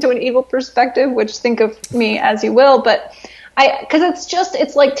slip into an evil perspective, which think of me as you will, but because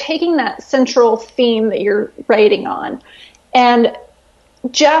it's like taking that central theme that you're writing on and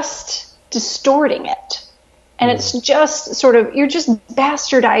just distorting it. And it's just sort of, you're just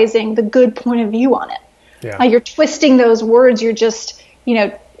bastardizing the good point of view on it. Yeah. You're twisting those words. You're just,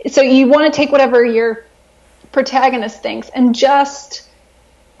 so you want to take whatever your protagonist thinks and just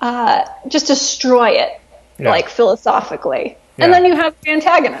destroy it, like philosophically. Yeah. And then you have the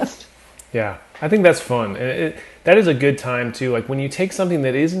antagonist. Yeah. I think that's fun. That is a good time too. Like when you take something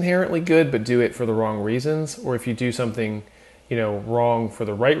that is inherently good, but do it for the wrong reasons, or if you do something, wrong for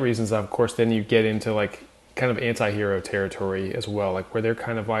the right reasons, of course, then you get into like kind of anti-hero territory as well, like where they're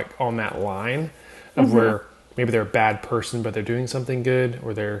kind of like on that line of where maybe they're a bad person, but they're doing something good,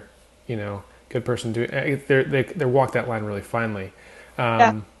 or they're, good person doing, they walk that line really finely.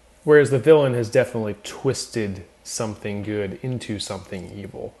 Whereas the villain has definitely twisted something good into something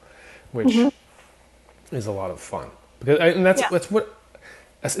evil, which is a lot of fun. Because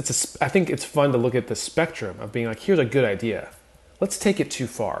I think it's fun to look at the spectrum of being like, here's a good idea. Let's take it too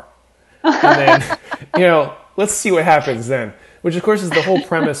far. And then, let's see what happens then. Which, of course, is the whole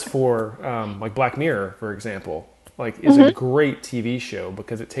premise for, like, Black Mirror, for example. Like, is a great TV show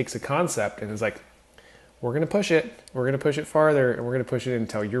because it takes a concept and is like, we're going to push it. We're going to push it farther, and we're going to push it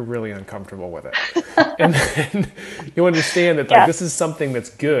until you're really uncomfortable with it. And then you understand that, like, this is something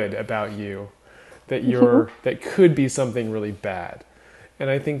that's good about you, that that could be something really bad. And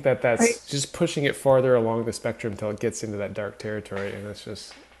I think that's just pushing it farther along the spectrum until it gets into that dark territory, and it's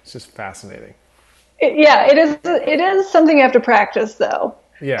just fascinating. It is something you have to practice, though.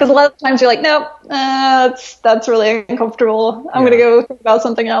 Yeah. Because a lot of times you're like, nope, that's really uncomfortable. I'm going to go think about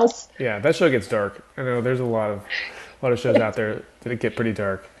something else. Yeah, that show gets dark. I know there's a lot of shows out there that get pretty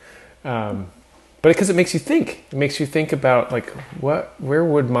dark. But because it makes you think. It makes you think about, like, where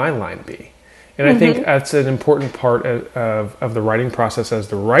would my line be? And I think that's an important part of the writing process as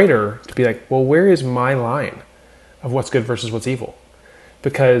the writer, to be like, well, where is my line of what's good versus what's evil?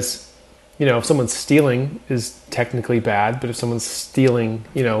 Because, if someone's stealing is technically bad, but if someone's stealing,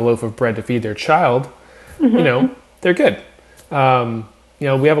 a loaf of bread to feed their child, they're good. We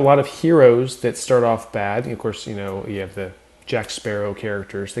have a lot of heroes that start off bad. And of course, you have the Jack Sparrow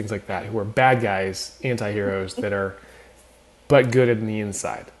characters, things like that, who are bad guys, anti-heroes that are but good in the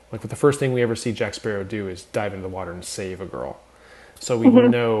inside. Like, the first thing we ever see Jack Sparrow do is dive into the water and save a girl. So we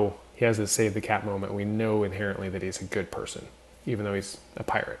know he has this save the cat moment. We know inherently that he's a good person, even though he's a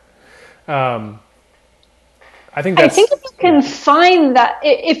pirate. I think if you can find that,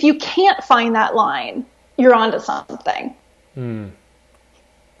 if you can't find that line, you're onto something.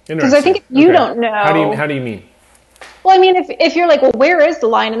 Because I think if you don't know, how do you mean? Well, I mean, if you're like, well, where is the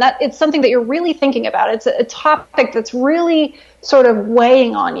line? And that it's something that you're really thinking about. It's a topic that's really sort of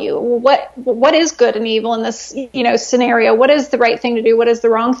weighing on you. What is good and evil in this, scenario? What is the right thing to do? What is the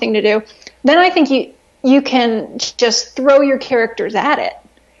wrong thing to do? Then I think you can just throw your characters at it.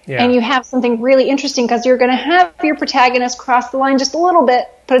 Yeah. And you have something really interesting because you're going to have your protagonist cross the line just a little bit,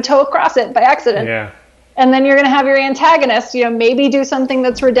 put a toe across it by accident. Yeah. And then you're going to have your antagonist, maybe do something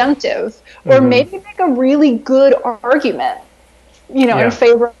that's redemptive, or maybe make a really good argument, in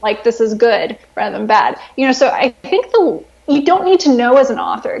favor of, like, this is good rather than bad. So I think you don't need to know as an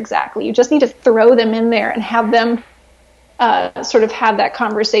author exactly. You just need to throw them in there and have them sort of have that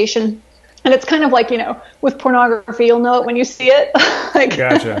conversation. And it's kind of like, with pornography, you'll know it when you see it. Like,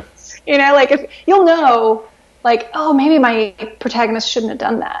 gotcha. Like, if you'll know like, oh, maybe my protagonist shouldn't have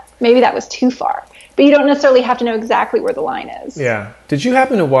done that. Maybe that was too far. But you don't necessarily have to know exactly where the line is. Yeah. Did you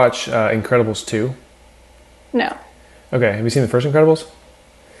happen to watch Incredibles 2? No. Okay. Have you seen the first Incredibles?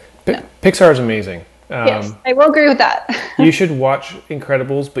 No. Pixar is amazing. Yes, I will agree with that. You should watch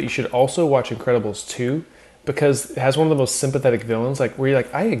Incredibles, but you should also watch Incredibles 2 because it has one of the most sympathetic villains, like where you're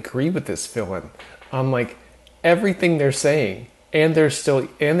like, I agree with this villain on like everything they're saying, and they're still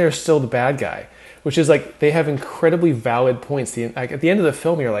the bad guy, which is like they have incredibly valid points. Like at the end of the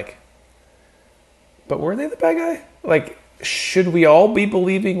film, you're like, but were they the bad guy? Like, should we all be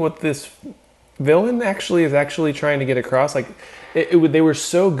believing what this villain is actually trying to get across? Like, they were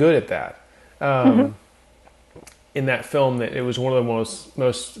so good at that. In that film, that it was one of the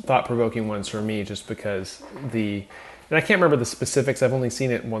most thought-provoking ones for me, just because and I can't remember the specifics. I've only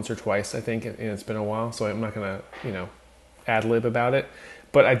seen it once or twice, I think, and it's been a while, so I'm not gonna ad-lib about it.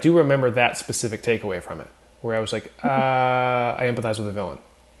 But I do remember that specific takeaway from it, where I was like, I empathize with the villain.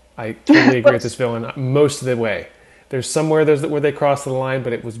 I totally agree with this villain most of the way. There's somewhere where they crossed the line,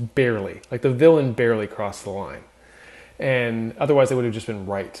 but it was barely. Like the villain barely crossed the line, and otherwise they would have just been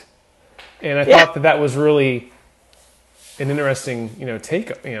right. And I thought that was really an interesting, take,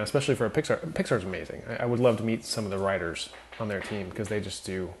 especially for a Pixar. Pixar's amazing. I would love to meet some of the writers on their team because they just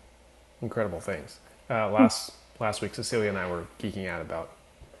do incredible things. Last week, Cecilia and I were geeking out about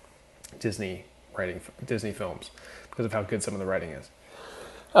Disney writing Disney films because of how good some of the writing is.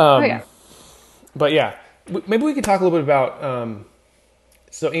 But yeah, maybe we could talk a little bit about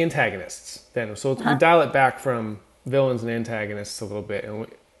so antagonists then. So we dial it back from villains and antagonists a little bit. And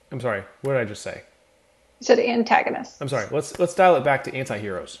I'm sorry, what did I just say? You said antagonists. I'm sorry. Let's dial it back to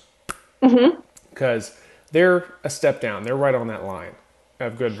anti-heroes. Because they're a step down. They're right on that line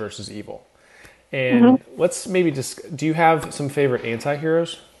of good versus evil. And let's maybe just... Do you have some favorite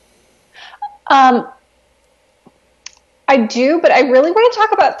anti-heroes? I do, but I really want to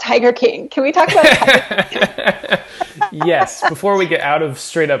talk about Tiger King. Can we talk about Tiger King? Yes. Before we get out of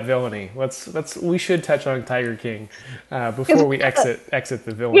straight up villainy, we should touch on Tiger King before we exit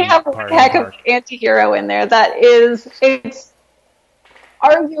the villain we have part. A heck of an anti-hero in there it's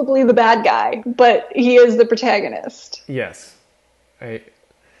arguably the bad guy, but he is the protagonist. Yes. That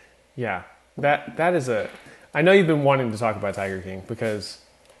is I know you've been wanting to talk about Tiger King because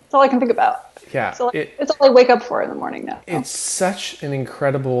that's all I can think about. Yeah. It's all I wake up for in the morning now. It's such an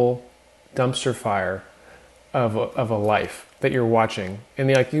incredible dumpster fire of a life that you're watching. And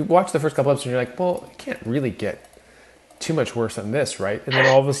you watch the first couple episodes and you're like, well, it can't really get too much worse than this, right? And then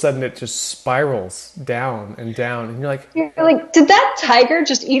all of a sudden it just spirals down and down. And you're like, did that tiger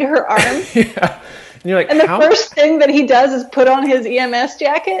just eat her arm? Yeah. And you're like, and the first thing that he does is put on his EMS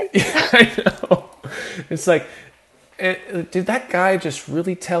jacket? Yeah, I know. It's like, did that guy just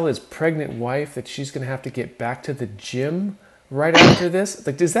really tell his pregnant wife that she's going to have to get back to the gym right after this?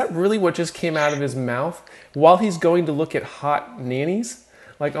 Like, is that really what just came out of his mouth while he's going to look at hot nannies?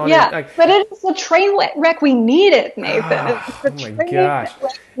 But it is the train wreck we needed, Nathan. Oh my gosh,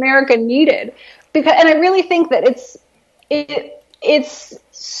 America needed and I really think that it's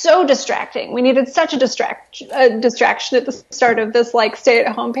so distracting. We needed such a distraction at the start of this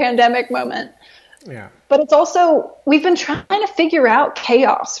stay-at-home pandemic moment. Yeah. But it's also, we've been trying to figure out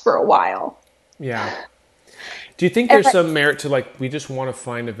chaos for a while. Yeah. Do you think there's some merit to we just want to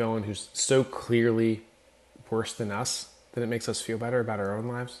find a villain who's so clearly worse than us that it makes us feel better about our own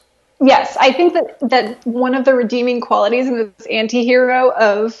lives? Yes, I think that one of the redeeming qualities in this anti-hero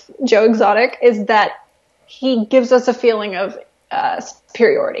of Joe Exotic is that he gives us a feeling of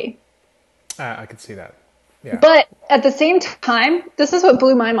superiority. I could see that. Yeah. But at the same time, this is what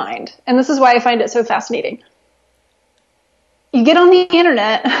blew my mind, and this is why I find it so fascinating. You get on the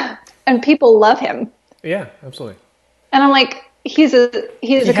internet, and people love him. Yeah, absolutely. And I'm like, he has a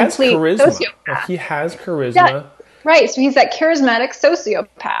complete charisma. sociopath. He has charisma. Yeah, right. So he's that charismatic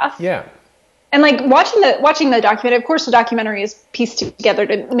sociopath. Yeah. And watching the documentary, of course, the documentary is pieced together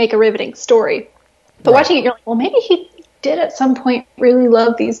to make a riveting story. But watching it, you're like, well, maybe he did at some point really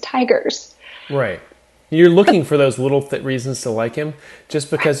love these tigers. Right. You're looking for those little reasons to like him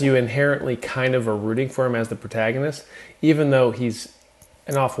just because you inherently kind of are rooting for him as the protagonist, even though he's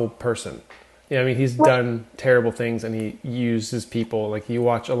an awful person. He's done terrible things and he uses people. You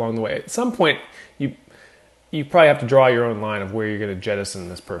watch along the way. At some point, you probably have to draw your own line of where you're going to jettison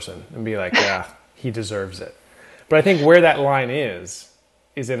this person and be like, yeah, he deserves it. But I think where that line is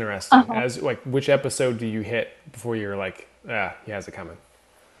interesting. As which episode do you hit before you're like, he has it coming?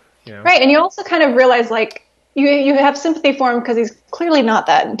 Right, and you also kind of realize you have sympathy for him because he's clearly not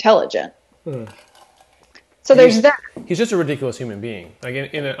that intelligent. So there's that. He's just a ridiculous human being,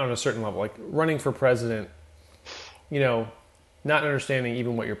 on a certain level. Running for president not understanding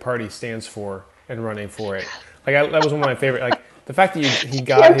even what your party stands for and running for it. Like that was one of my favorite. Like the fact that he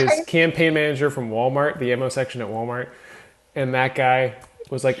got his campaign manager from Walmart, the ammo section at Walmart, and that guy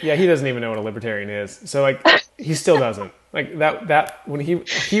was like, yeah, he doesn't even know what a libertarian is. So like he still doesn't. Like that when he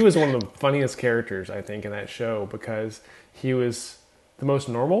was one of the funniest characters, I think, in that show because he was the most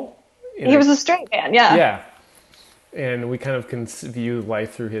normal. He was a straight man, yeah. Yeah. And we kind of can view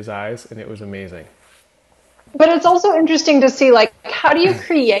life through his eyes, and it was amazing. But it's also interesting to see, like, how do you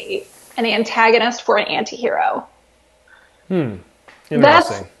create an antagonist for an anti-hero?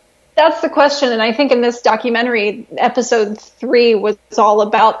 Interesting. That's the question, and I think in this documentary, episode 3 was all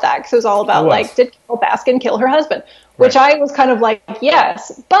about that, because it was all about, like, did Carole Baskin kill her husband? Which I was kind of like,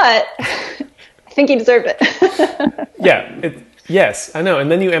 yes, but I think he deserved it. Yes, I know.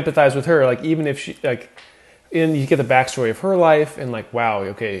 And then you empathize with her, like, even if she, like, and you get the backstory of her life, and like, wow,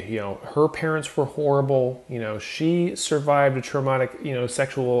 okay, her parents were horrible. She survived a traumatic,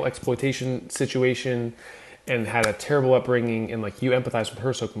 sexual exploitation situation and had a terrible upbringing, and like you empathize with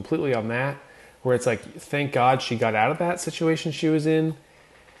her so completely on that, where it's like, thank God she got out of that situation she was in.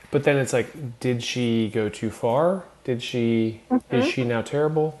 But then it's like, did she go too far? Is she now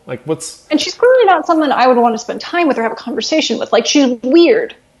terrible? Like, and she's clearly not someone I would want to spend time with or have a conversation with. Like, she's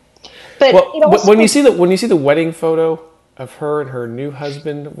weird. But when you see the wedding photo of her and her new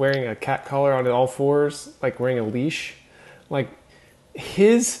husband wearing a cat collar on all fours, like wearing a leash, like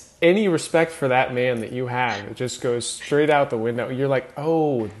any respect for that man that you have, it just goes straight out the window. You're like,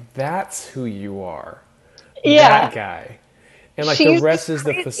 oh, that's who you are. Yeah. That guy. And like the rest is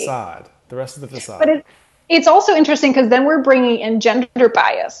the facade. The rest is the facade. But it's also interesting because then we're bringing in gender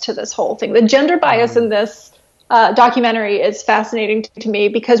bias to this whole thing. The gender bias in this documentary is fascinating to me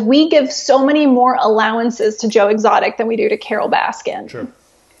because we give so many more allowances to Joe Exotic than we do to Carole Baskin. True.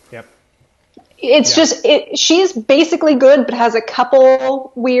 Yep. It's just, she's basically good, but has a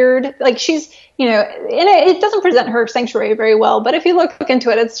couple weird, like she's, and it doesn't present her sanctuary very well, but if you look into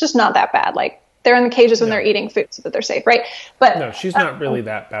it, it's just not that bad. Like they're in the cages when they're eating food so that they're safe, right? But no, she's not really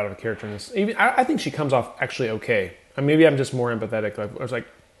that bad of a character in this. Even I think she comes off actually okay. Maybe I'm just more empathetic. Like, I was like,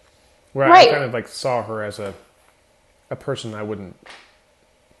 I kind of like saw her as a person I wouldn't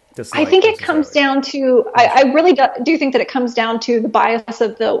dislike. I think it comes down to, I really do think that it comes down to the bias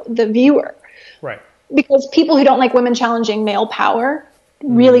of the viewer. Right. Because people who don't like women challenging male power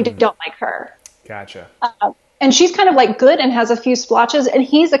really don't like her. Gotcha. And she's kind of like good and has a few splotches, and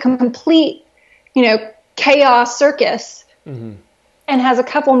he's a complete, chaos circus and has a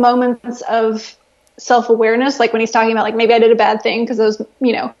couple moments of self-awareness, like when he's talking about like, maybe I did a bad thing because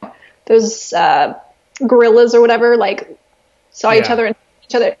those gorillas or whatever, like saw each other and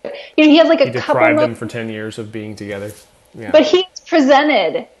each other. He has like a couple. Deprived them for 10 years of being together. Yeah. But he's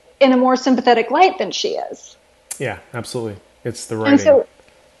presented in a more sympathetic light than she is. Yeah, absolutely. It's the writing.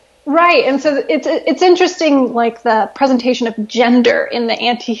 And so it's interesting, like the presentation of gender in the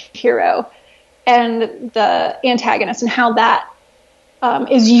anti-hero and the antagonist and how that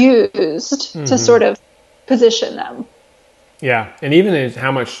is used to sort of position them. Yeah, and even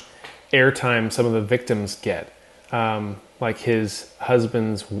how much airtime some of the victims get, like his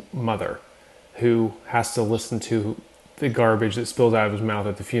husband's mother, who has to listen to the garbage that spills out of his mouth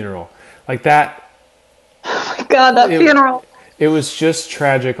at the funeral. Like that. Oh my God, that funeral. It was just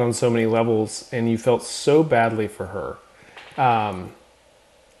tragic on so many levels, and you felt so badly for her.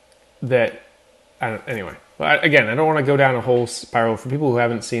 Anyway, again, I don't want to go down a whole spiral. For people who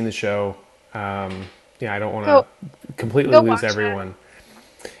haven't seen the show, I don't want to completely lose everyone.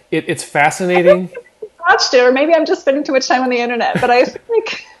 It's fascinating. I watched it, or maybe I'm just spending too much time on the internet, but I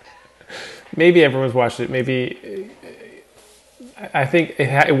think maybe everyone's watched it. Maybe I think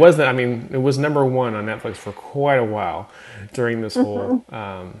it was that. I mean, it was number 1 on Netflix for quite a while during this whole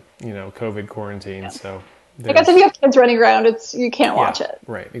COVID quarantine. Yeah. So I guess if you have kids running around, you can't watch it.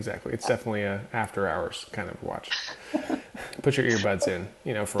 Right, exactly. It's definitely a after hours kind of watch. Put your earbuds in,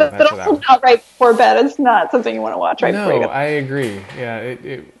 for but also not right before bed. It's not something you want to watch right before you go. No, I agree. Yeah,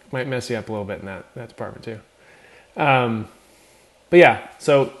 it might mess you up a little bit in that department too. But yeah,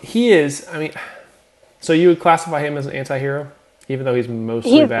 so he is. So you would classify him as an anti-hero, even though he's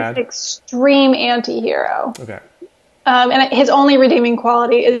mostly bad. He's an extreme anti-hero. Okay. And his only redeeming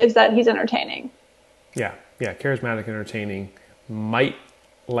quality is that he's entertaining. Yeah, charismatic, entertaining. Might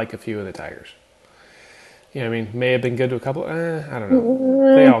like a few of the tigers. May have been good to a couple. I don't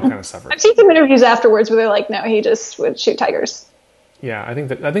know. They all kind of suffered. I've seen some interviews afterwards where they're like, no, he just would shoot tigers. Yeah, I think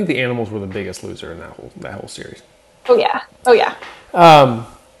the animals were the biggest loser in that whole series. Oh yeah.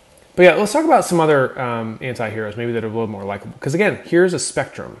 But yeah, let's talk about some other anti-heroes, maybe that are a little more likable. Because again, here's a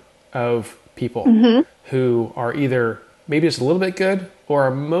spectrum of people who are either maybe just a little bit good or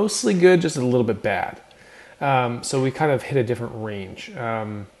are mostly good, just a little bit bad. So we kind of hit a different range.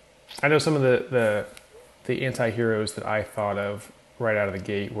 I know some of the anti-heroes that I thought of right out of the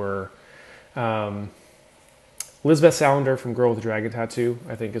gate were Lisbeth Salander from Girl with the Dragon Tattoo.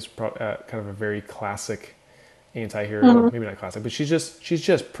 I think is kind of a very classic anti-hero. Maybe not classic, but she's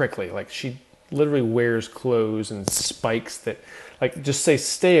just prickly. Like, she literally wears clothes and spikes that, like, just say,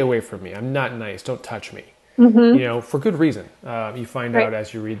 stay away from me. I'm not nice. Don't touch me. You know, for good reason. You find out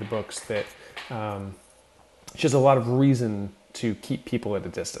as you read the books that she has a lot of reason to keep people at a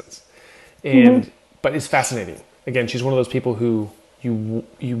distance. And but it's fascinating. Again, she's one of those people who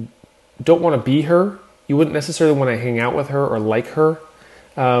you don't want to be her. You wouldn't necessarily want to hang out with her or like her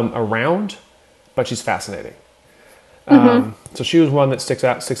around, but she's fascinating. So she was one that sticks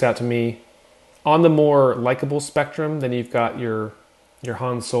out to me. On the more likable spectrum, then you've got your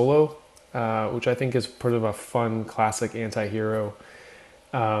Han Solo, which I think is part of a fun classic anti-hero.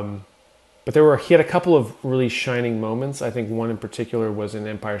 But he had a couple of really shining moments. I think one in particular was in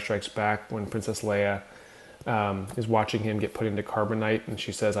Empire Strikes Back when Princess Leia is watching him get put into carbonite, and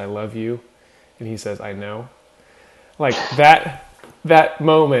she says, "I love you," and he says, "I know." Like, that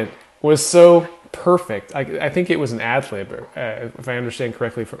moment was so perfect. I think it was an ad-lib, if I understand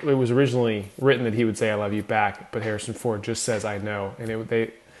correctly. It was originally written that he would say, "I love you" back, but Harrison Ford just says, "I know," and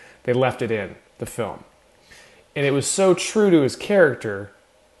they left it in the film. And it was so true to his character.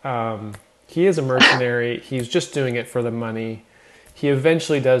 He is a mercenary. He's just doing it for the money. He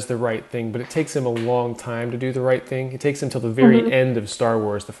eventually does the right thing, but it takes him a long time to do the right thing. It takes him till the very end of Star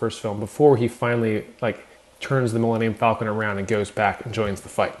Wars, the first film, before he finally, like, turns the Millennium Falcon around and goes back and joins the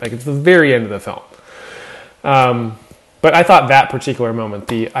fight. Like, it's the very end of the film. But I thought that particular moment,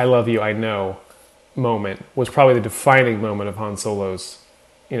 the "I love you, I know" moment, was probably the defining moment of Han Solo's,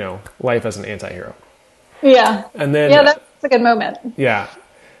 life as an anti-hero. Yeah. And then, yeah, that's a good moment. Yeah.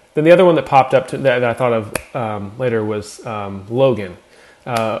 Then the other one that popped up that I thought of later was Logan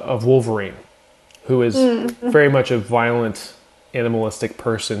of Wolverine, who is very much a violent, animalistic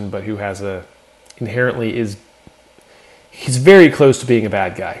person, but who has he's very close to being a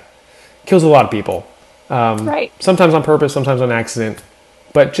bad guy. Kills a lot of people. Right. Sometimes on purpose, sometimes on accident,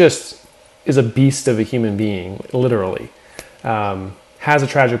 but just is a beast of a human being, literally. Has a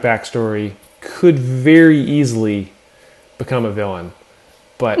tragic backstory, could very easily become a villain,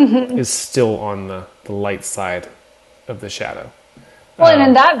 but is still on the light side of the shadow. Well, and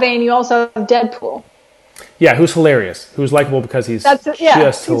in that vein, you also have Deadpool. Yeah, who's hilarious. Who's likable because he's just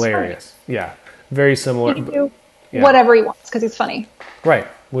hilarious. Funny. Yeah, very similar. He can do whatever he wants because he's funny. Right.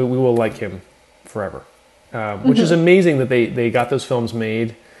 We will like him forever. Which is amazing that they got those films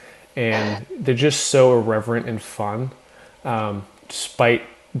made, and they're just so irreverent and fun, despite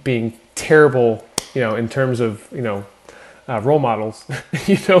being terrible, in terms of, role models,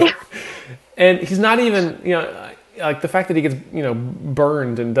 and he's not even, like the fact that he gets,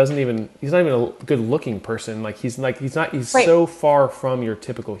 burned and he's not even a good looking person. Like he's so far from your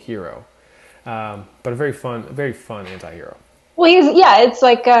typical hero, but a very fun anti-hero. Well, it's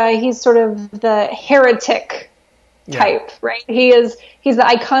like he's sort of the heretic type, right? He's the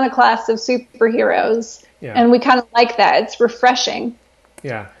iconoclast of superheroes, and we kind of like that. It's refreshing.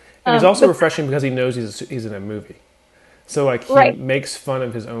 Yeah, and he's also refreshing because he knows he's in a movie. So, like, he makes fun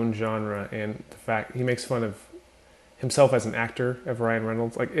of his own genre, and the fact he makes fun of himself as an actor, of Ryan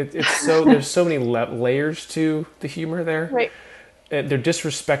Reynolds. Like, it's so there's so many layers to the humor there. Right. They're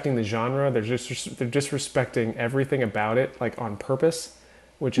disrespecting the genre. They're disrespecting everything about it, like, on purpose,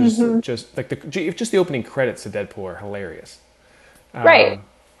 which is just like the opening credits to Deadpool are hilarious. Right.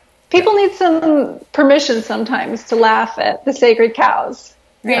 People need some permission sometimes to laugh at the sacred cows,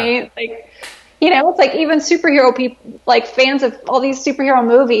 right? Yeah. Like, it's like even superhero people, like fans of all these superhero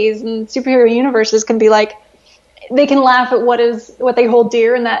movies and superhero universes, can be like, they can laugh at what they hold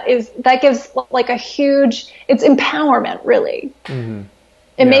dear, and that gives like it's empowerment, really.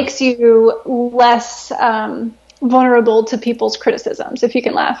 It makes you less vulnerable to people's criticisms if you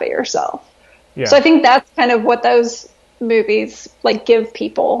can laugh at yourself. Yeah. So I think that's kind of what those movies like give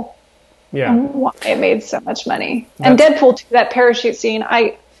people. Yeah. And why it made so much money. And Deadpool too, that parachute scene,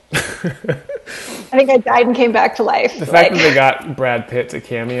 I think I died and came back to life. The fact that they got Brad Pitt to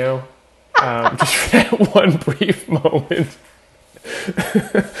cameo, just for that one brief moment,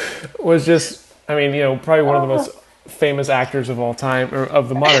 was just, probably one of the most famous actors of all time, or of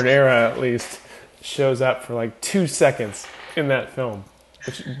the modern era at least, shows up for like 2 seconds in that film.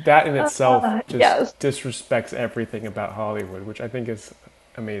 Which, that in itself just disrespects everything about Hollywood, which I think is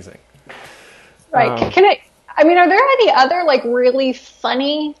amazing. Right. I mean, are there any other like really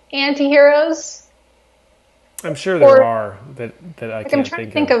funny anti-heroes? I'm sure there are that I Like, I'm can't trying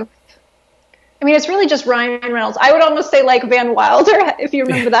to think think of. of. I mean, it's really just Ryan Reynolds. I would almost say like Van Wilder, if you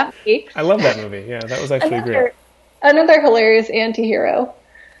remember that movie. I love that movie. Yeah, that was actually great. Another hilarious anti-hero.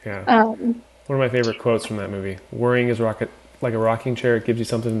 Yeah. Um, One of my favorite quotes from that movie: "Worrying is like a rocking chair. It gives you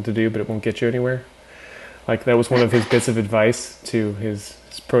something to do, but it won't get you anywhere." Like that was one of his bits of advice to his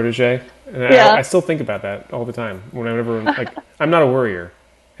protege, and I still think about that all the time. Whenever like I'm not a worrier,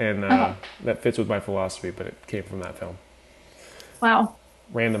 and that fits with my philosophy, but it came from that film. Wow.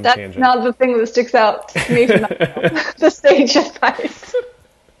 Random That's tangent. not the thing that sticks out to me from that film. The stage advice.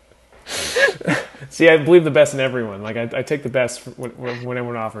 See, I believe the best in everyone. Like I take the best when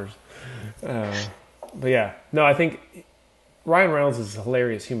everyone offers. But yeah, no, I think Ryan Reynolds is a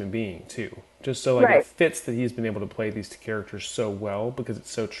hilarious human being too. Just so like it fits that he's been able to play these two characters so well because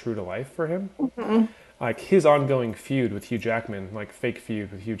it's so true to life for him. Mm-hmm. Like his ongoing feud with Hugh Jackman, like fake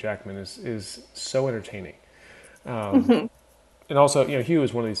feud with Hugh Jackman, is so entertaining. And also, Hugh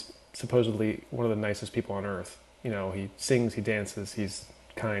is supposedly one of the nicest people on earth. He sings, he dances, he's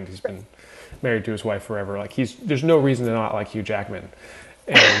kind, he's been married to his wife forever. Like there's no reason to not like Hugh Jackman.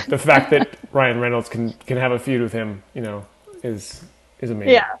 And the fact that Ryan Reynolds can have a feud with him, is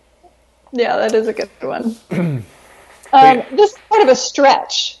amazing. Yeah, that is a good one. This is kind of a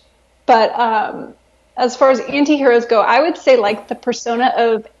stretch, but as far as anti-heroes go, I would say like the persona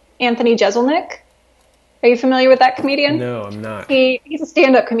of Anthony Jeselnik. Are you familiar with that comedian? No, I'm not. He's a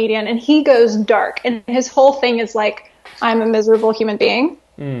stand-up comedian, and he goes dark, and his whole thing is like, I'm a miserable human being.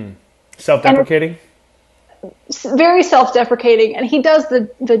 Self-deprecating? Very self-deprecating, and he does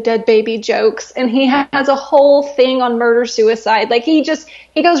the dead baby jokes, and he has a whole thing on murder-suicide. Like, he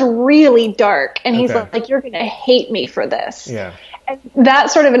goes really dark, and he's like, you're going to hate me for this. Yeah. And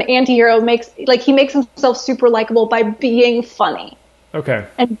that sort of an anti-hero he makes himself super likable by being funny. Okay.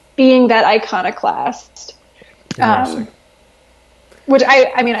 And being that iconoclast. Which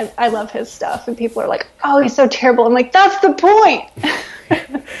I love his stuff, and people are like, oh, he's so terrible. I'm like, that's the point.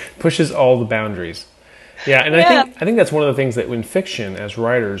 Pushes all the boundaries. Yeah, and I think that's one of the things that in fiction, as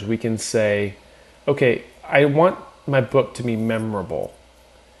writers, we can say, okay, I want my book to be memorable.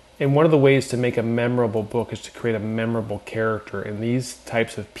 And one of the ways to make a memorable book is to create a memorable character, and these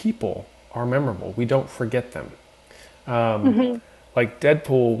types of people are memorable. We don't forget them. Like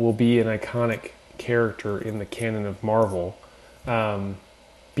Deadpool will be an iconic character in the canon of Marvel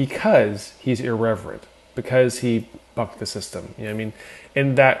because he's irreverent, because he bucked the system. You know what I mean?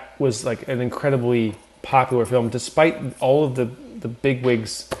 And that was like an incredibly popular film, despite all of the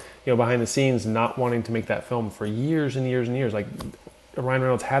bigwigs, behind the scenes not wanting to make that film for years and years and years. Like Ryan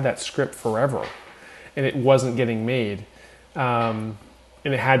Reynolds had that script forever, and it wasn't getting made. And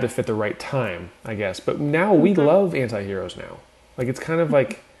it had to fit the right time, I guess. But now we love anti-heroes now. Like, it's kind of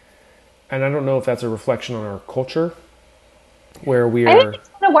like, and I don't know if that's a reflection on our culture, where we are... I think it's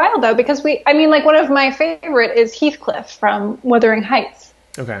been a while, though, because one of my favorite is Heathcliff from Wuthering Heights.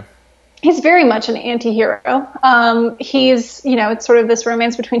 Okay. He's very much an anti-hero. He's, it's sort of this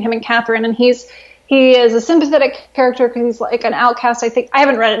romance between him and Catherine, and he is a sympathetic character because he's like an outcast. I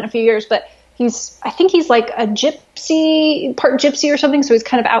haven't read it in a few years, but I think he's like a gypsy, part gypsy or something, so he's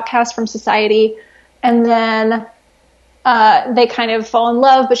kind of outcast from society. And then they kind of fall in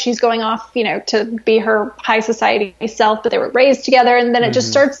love, but she's going off, to be her high society self, but they were raised together. And then it just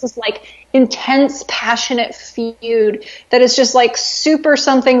starts this like intense, passionate feud that is just like super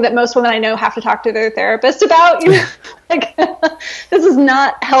something that most women I know have to talk to their therapist about. Like, this is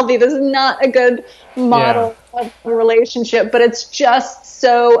not healthy. This is not a good model of a relationship, but it's just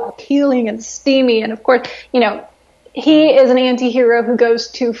so appealing and steamy. And of course, he is an anti-hero who goes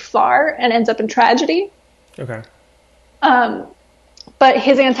too far and ends up in tragedy. Okay. But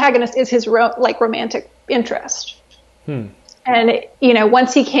his antagonist is his romantic interest. And,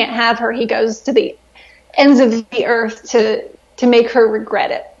 once he can't have her, he goes to the ends of the earth to make her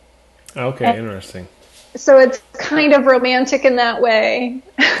regret it. Okay, interesting. So it's kind of romantic in that way.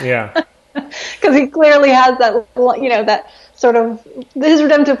 Yeah. Because he clearly has that, that sort of, his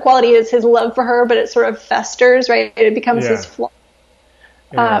redemptive quality is his love for her, but it sort of festers, right? It becomes his flaw.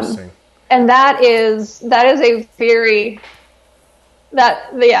 Interesting. And that is a very,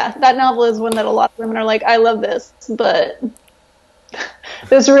 that novel is one that a lot of women are like, I love this, but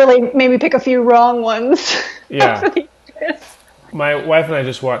this really made me pick a few wrong ones. Yeah. My wife and I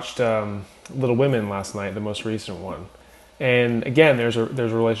just watched Little Women last night, the most recent one. And again, there's a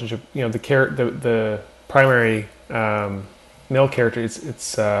relationship, the primary male character,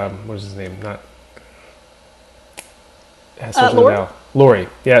 it's what is his name? Laurie?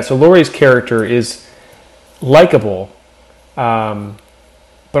 Yeah, so Laurie's character is likable, but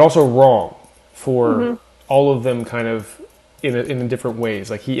also wrong for all of them, kind of in different ways.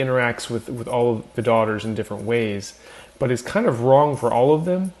 Like he interacts with all of the daughters in different ways, but is kind of wrong for all of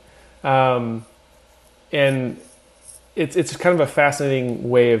them. And it's kind of a fascinating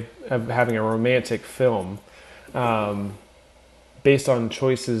way of having a romantic film, based on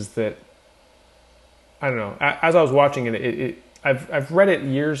choices that, I don't know. As I was watching it, I've read it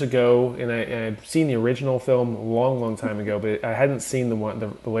years ago, and I'd seen the original film a long time ago, but I hadn't seen the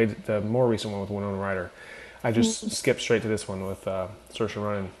more recent one with Winona Ryder. I just skipped straight to this one with Saoirse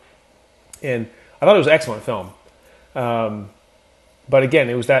Ronan, and I thought it was an excellent film. But again,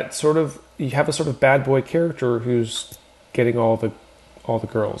 it was that sort of, you have a sort of bad boy character who's getting all the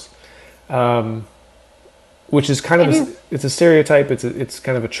girls, which is kind of it's a stereotype. It's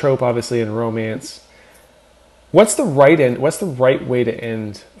kind of a trope, obviously, in romance. What's the right way to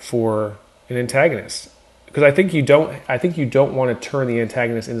end for an antagonist? Because I think you don't want to turn the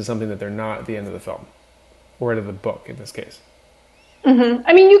antagonist into something that they're not at the end of the film, or end of the book in this case. Mm-hmm.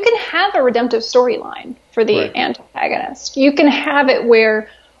 I mean, you can have a redemptive storyline for the antagonist. You can have it where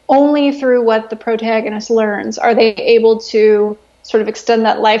only through what the protagonist learns are they able to sort of extend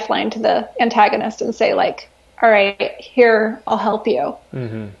that lifeline to the antagonist and say, like, all right, here, I'll help you.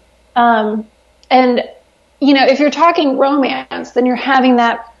 Mm-hmm. And, you know, if you're talking romance, then you're having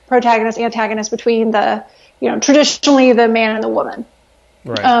that protagonist-antagonist between the, you know, traditionally the man and the woman,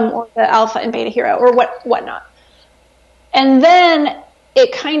 or the alpha and beta hero, or whatnot. And then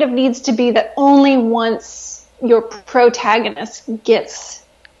it kind of needs to be that only once your protagonist gets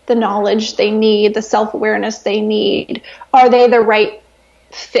the knowledge they need, the self-awareness they need, are they the right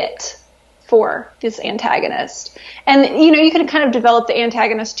fit for this antagonist. And, you know, you can kind of develop the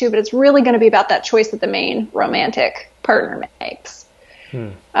antagonist too, but it's really going to be about that choice that the main romantic partner makes.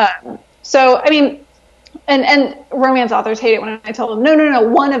 So, I mean, and romance authors hate it when I tell them, no,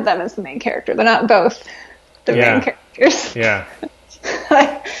 one of them is the main character. They're not both the main characters. Yeah.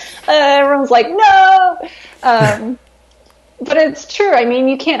 Everyone's like, no. But it's true. I mean,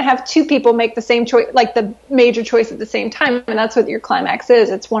 you can't have two people make the same choice, like the major choice at the same time. And that's what your climax is.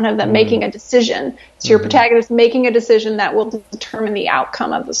 It's one of them making a decision. It's your protagonist making a decision that will determine the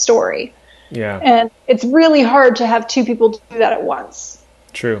outcome of the story. Yeah. And it's really hard to have two people do that at once.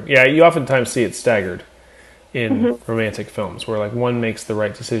 True. Yeah. You oftentimes see it staggered in romantic films, where like one makes the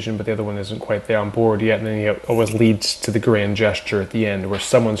right decision, but the other one isn't quite there on board yet, and then it always leads to the grand gesture at the end, where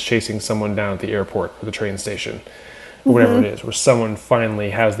someone's chasing someone down at the airport or the train station, or whatever it is, where someone finally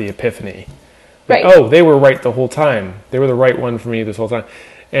has the epiphany. Like, oh, they were right the whole time. They were the right one for me this whole time,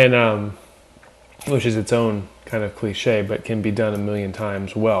 and which is its own kind of cliche, but can be done a million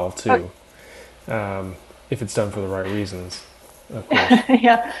times well too, if it's done for the right reasons, of course.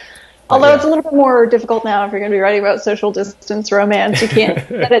 Yeah. Although it's a little bit more difficult now if you're going to be writing about social distance romance. You can't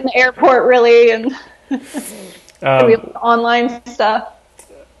get it in the airport, really, and online stuff.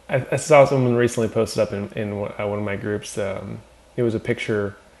 I saw someone recently posted up in one of my groups. It was a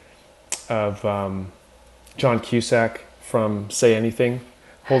picture of John Cusack from Say Anything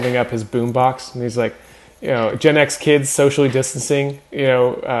holding up his boombox, and he's like, you know, Gen X kids socially distancing, you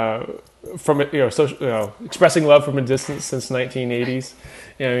know, from it, you know, social, expressing love from a distance since 1980s.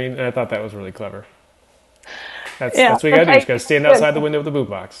 You know, I mean, and I thought that was really clever. That's what you got to do. You just got to stand outside the window with the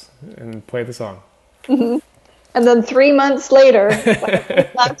boombox and play the song. Mm-hmm. And then 3 months later,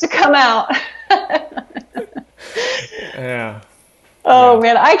 it's about to come out. Yeah. Oh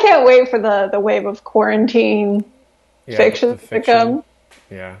man, I can't wait for the wave of quarantine fiction to come.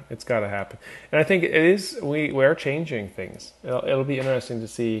 Yeah, it's got to happen. And I think it is. We are changing things. It'll be interesting to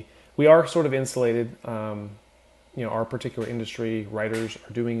see. We are sort of insulated. You know, our particular industry, writers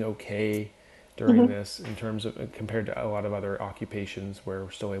are doing okay during this in terms of, compared to a lot of other occupations where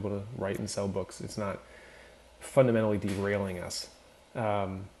we're still able to write and sell books. It's not fundamentally derailing us, but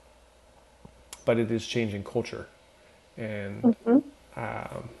it is changing culture, and I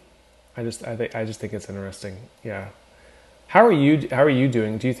just think it's interesting. Yeah. How are you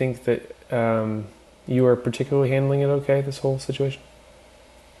doing? Do you think that you are particularly handling it okay, this whole situation?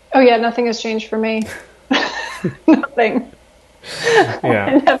 Oh yeah, nothing has changed for me. Nothing.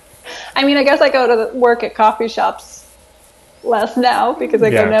 Yeah. I mean, I guess I go to work at coffee shops less now because I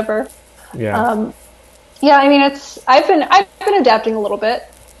go never. Yeah. Yeah, I mean, I've been adapting a little bit.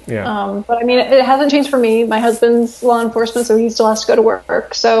 Yeah. But I mean, it hasn't changed for me. My husband's law enforcement, so he still has to go to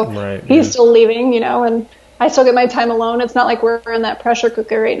work. So he's still leaving, you know, and I still get my time alone. It's not like we're in that pressure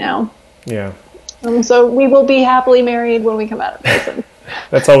cooker right now. Yeah. So we will be happily married when we come out of prison.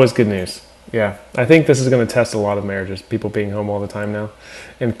 That's always good news. Yeah. I think this is going to test a lot of marriages, people being home all the time now,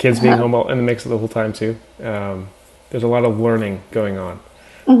 and kids being home in the mix of the whole time too. There's a lot of learning going on.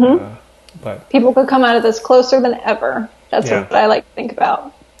 But people could come out of this closer than ever. That's what I like to think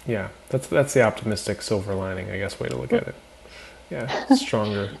about. Yeah, that's the optimistic silver lining, I guess, way to look at it. Yeah,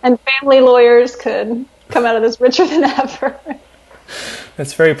 stronger. And family lawyers could come out of this richer than ever.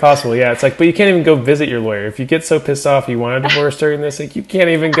 That's very possible. Yeah, it's like, but you can't even go visit your lawyer. If you get so pissed off you want a divorce during this, like, you can't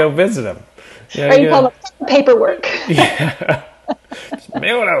even go visit him. Yeah, you call it paperwork. Yeah, just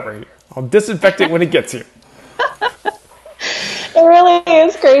mail it over here. I'll disinfect it when it gets here. It really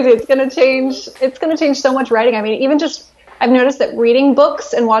is crazy. It's going to change so much writing. I mean, even just, I've noticed that reading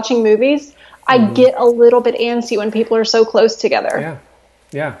books and watching movies, I get a little bit antsy when people are so close together.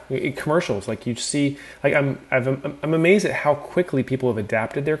 Yeah. Commercials, like you see, like I'm amazed at how quickly people have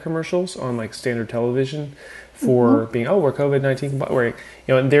adapted their commercials on like standard television for being, we're COVID-19, where,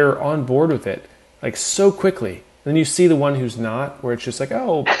 and they're on board with it like so quickly. Then you see the one who's not, where it's just like,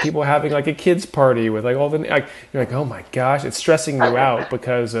 people having like a kids party with like all the, like, you're like, oh my gosh, it's stressing you out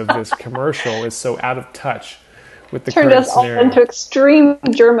because of this commercial is so out of touch with the current scenario. Turned us all into extreme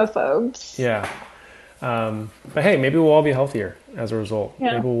germaphobes. Yeah. But hey, maybe we'll all be healthier as a result.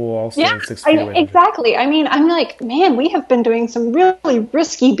 Yeah. Maybe we'll all stay 6 feet away. Exactly. I mean, I'm like, man, we have been doing some really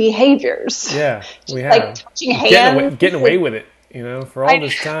risky behaviors. Yeah, we have. Like touching hands. Getting away with it, for all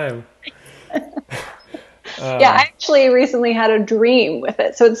this time. Yeah, I actually recently had a dream with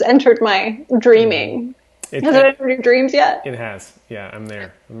it, so it's entered my dreaming. Has it entered your dreams yet? It has. Yeah, I'm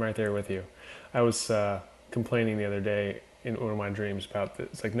there. I'm right there with you. I was complaining the other day in one of my dreams about this.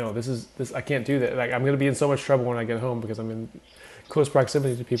 It's like, no, this. I can't do that. Like, I'm going to be in so much trouble when I get home because I'm in close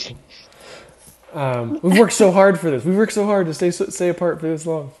proximity to people. We've worked so hard for this. We've worked so hard to stay apart for this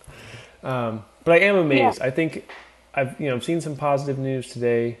long. But I am amazed. Yeah. I think I've seen some positive news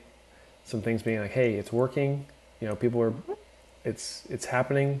today. Some things being like, hey, it's working. People are, it's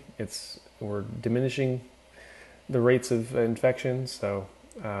happening. We're diminishing the rates of infection. So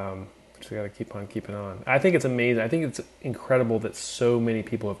just got to keep on keeping on. I think it's amazing. I think it's incredible that so many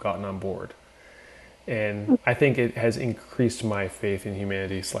people have gotten on board, and I think it has increased my faith in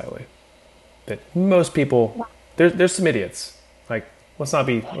humanity slightly. That most people, there's some idiots. Like, let's not.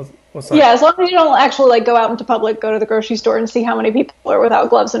 Yeah, as long as you don't actually like go out into public, go to the grocery store and see how many people are without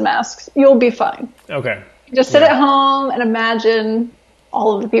gloves and masks, you'll be fine. Okay. Just sit at home and imagine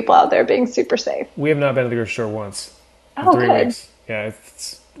all of the people out there being super safe. We have not been to the grocery store once in 3 weeks. Yeah,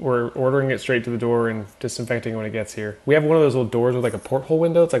 we're ordering it straight to the door and disinfecting when it gets here. We have one of those little doors with like a porthole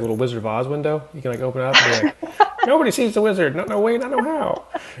window. It's like a little Wizard of Oz window. You can like open it up and be like, nobody sees the wizard. No way, not know how.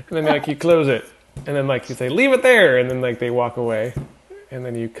 And then like you close it. And then like you say, leave it there. And then like they walk away. And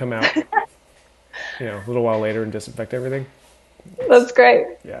then you come out, a little while later and disinfect everything. That's great.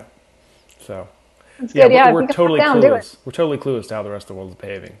 Yeah. So, that's good. We're totally clueless. We're totally clueless to how the rest of the world is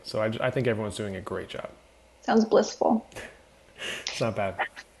behaving. So I think everyone's doing a great job. Sounds blissful. It's not bad.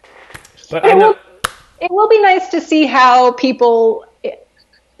 But it will be nice to see how people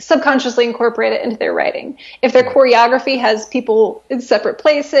subconsciously incorporate it into their writing. If their choreography has people in separate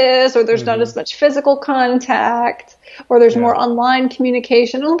places, or there's not as much physical contact, or there's more online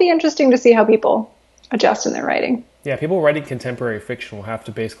communication, it'll be interesting to see how people adjust in their writing. Yeah, people writing contemporary fiction will have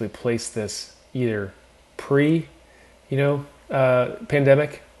to basically place this either pandemic,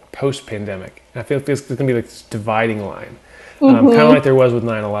 post-pandemic. And I feel like there's going to be like this dividing line, kind of like there was with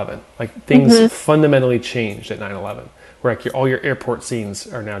 9/11. Like things fundamentally changed at 9/11. Where like all your airport scenes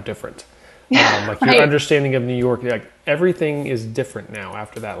are now different. Like your understanding of New York, like everything is different now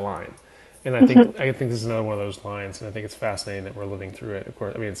after that line. And I think this is another one of those lines, and I think it's fascinating that we're living through it. Of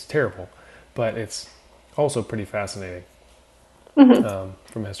course, I mean it's terrible, but it's also pretty fascinating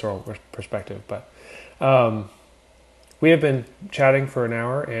from a historical perspective. But we have been chatting for an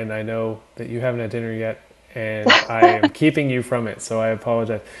hour, and I know that you haven't had dinner yet. And I am keeping you from it, so I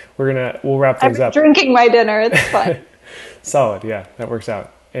apologize. We'll wrap things up. I'm drinking my dinner. It's fine. Solid, yeah, that works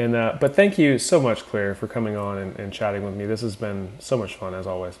out. And but thank you so much, Claire, for coming on and chatting with me. This has been so much fun, as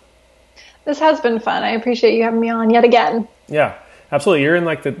always. This has been fun. I appreciate you having me on yet again. Yeah, absolutely. You're in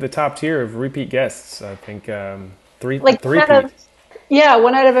like the top tier of repeat guests. I think three.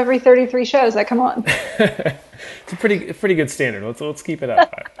 One out of every 33 shows that come on. It's a pretty good standard. Let's keep it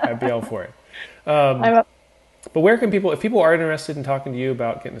up. I'd be all for it. I'm up. But where can people, if people are interested in talking to you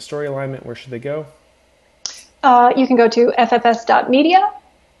about getting a story alignment, where should they go? You can go to ffs.media,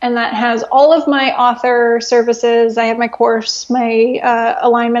 and that has all of my author services. I have my course, my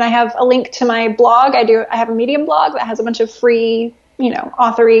alignment. I have a link to my blog. I have a Medium blog that has a bunch of free,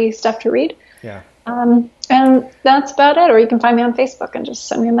 authory stuff to read. Yeah. And that's about it. Or you can find me on Facebook and just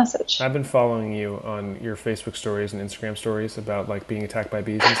send me a message. I've been following you on your Facebook stories and Instagram stories about like being attacked by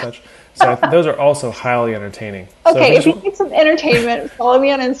bees and such. So those are also highly entertaining. Okay, if you need some entertainment, follow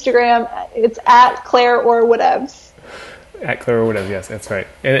me on Instagram. It's at Claire or Whatevs. At Claire or Whatevs, yes, that's right.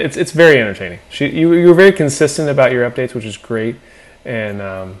 And it's very entertaining. You're very consistent about your updates, which is great. And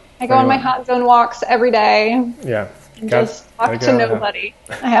I go on my hot zone walks every day. Yeah. Just talk to nobody.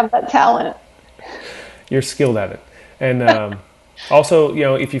 I have that talent. You're skilled at it. And also,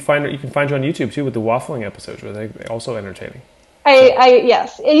 if you can find you on YouTube too with the waffling episodes, where they're also entertaining.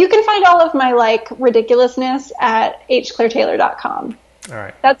 Yes. You can find all of my like ridiculousness at hclairetaylor.com. All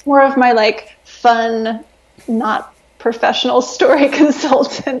right. That's more of my like fun, not professional story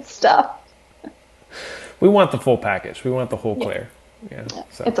consultant stuff. We want the full package. We want the whole Claire. Yeah.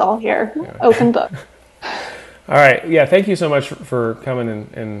 So. It's all here. Anyway. Open book. All right. Yeah. Thank you so much for coming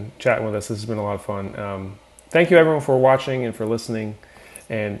and chatting with us. This has been a lot of fun. Thank you everyone for watching and for listening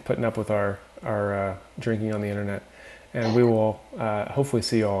and putting up with our drinking on the internet. And we will hopefully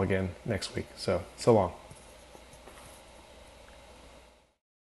see you all again next week. So long.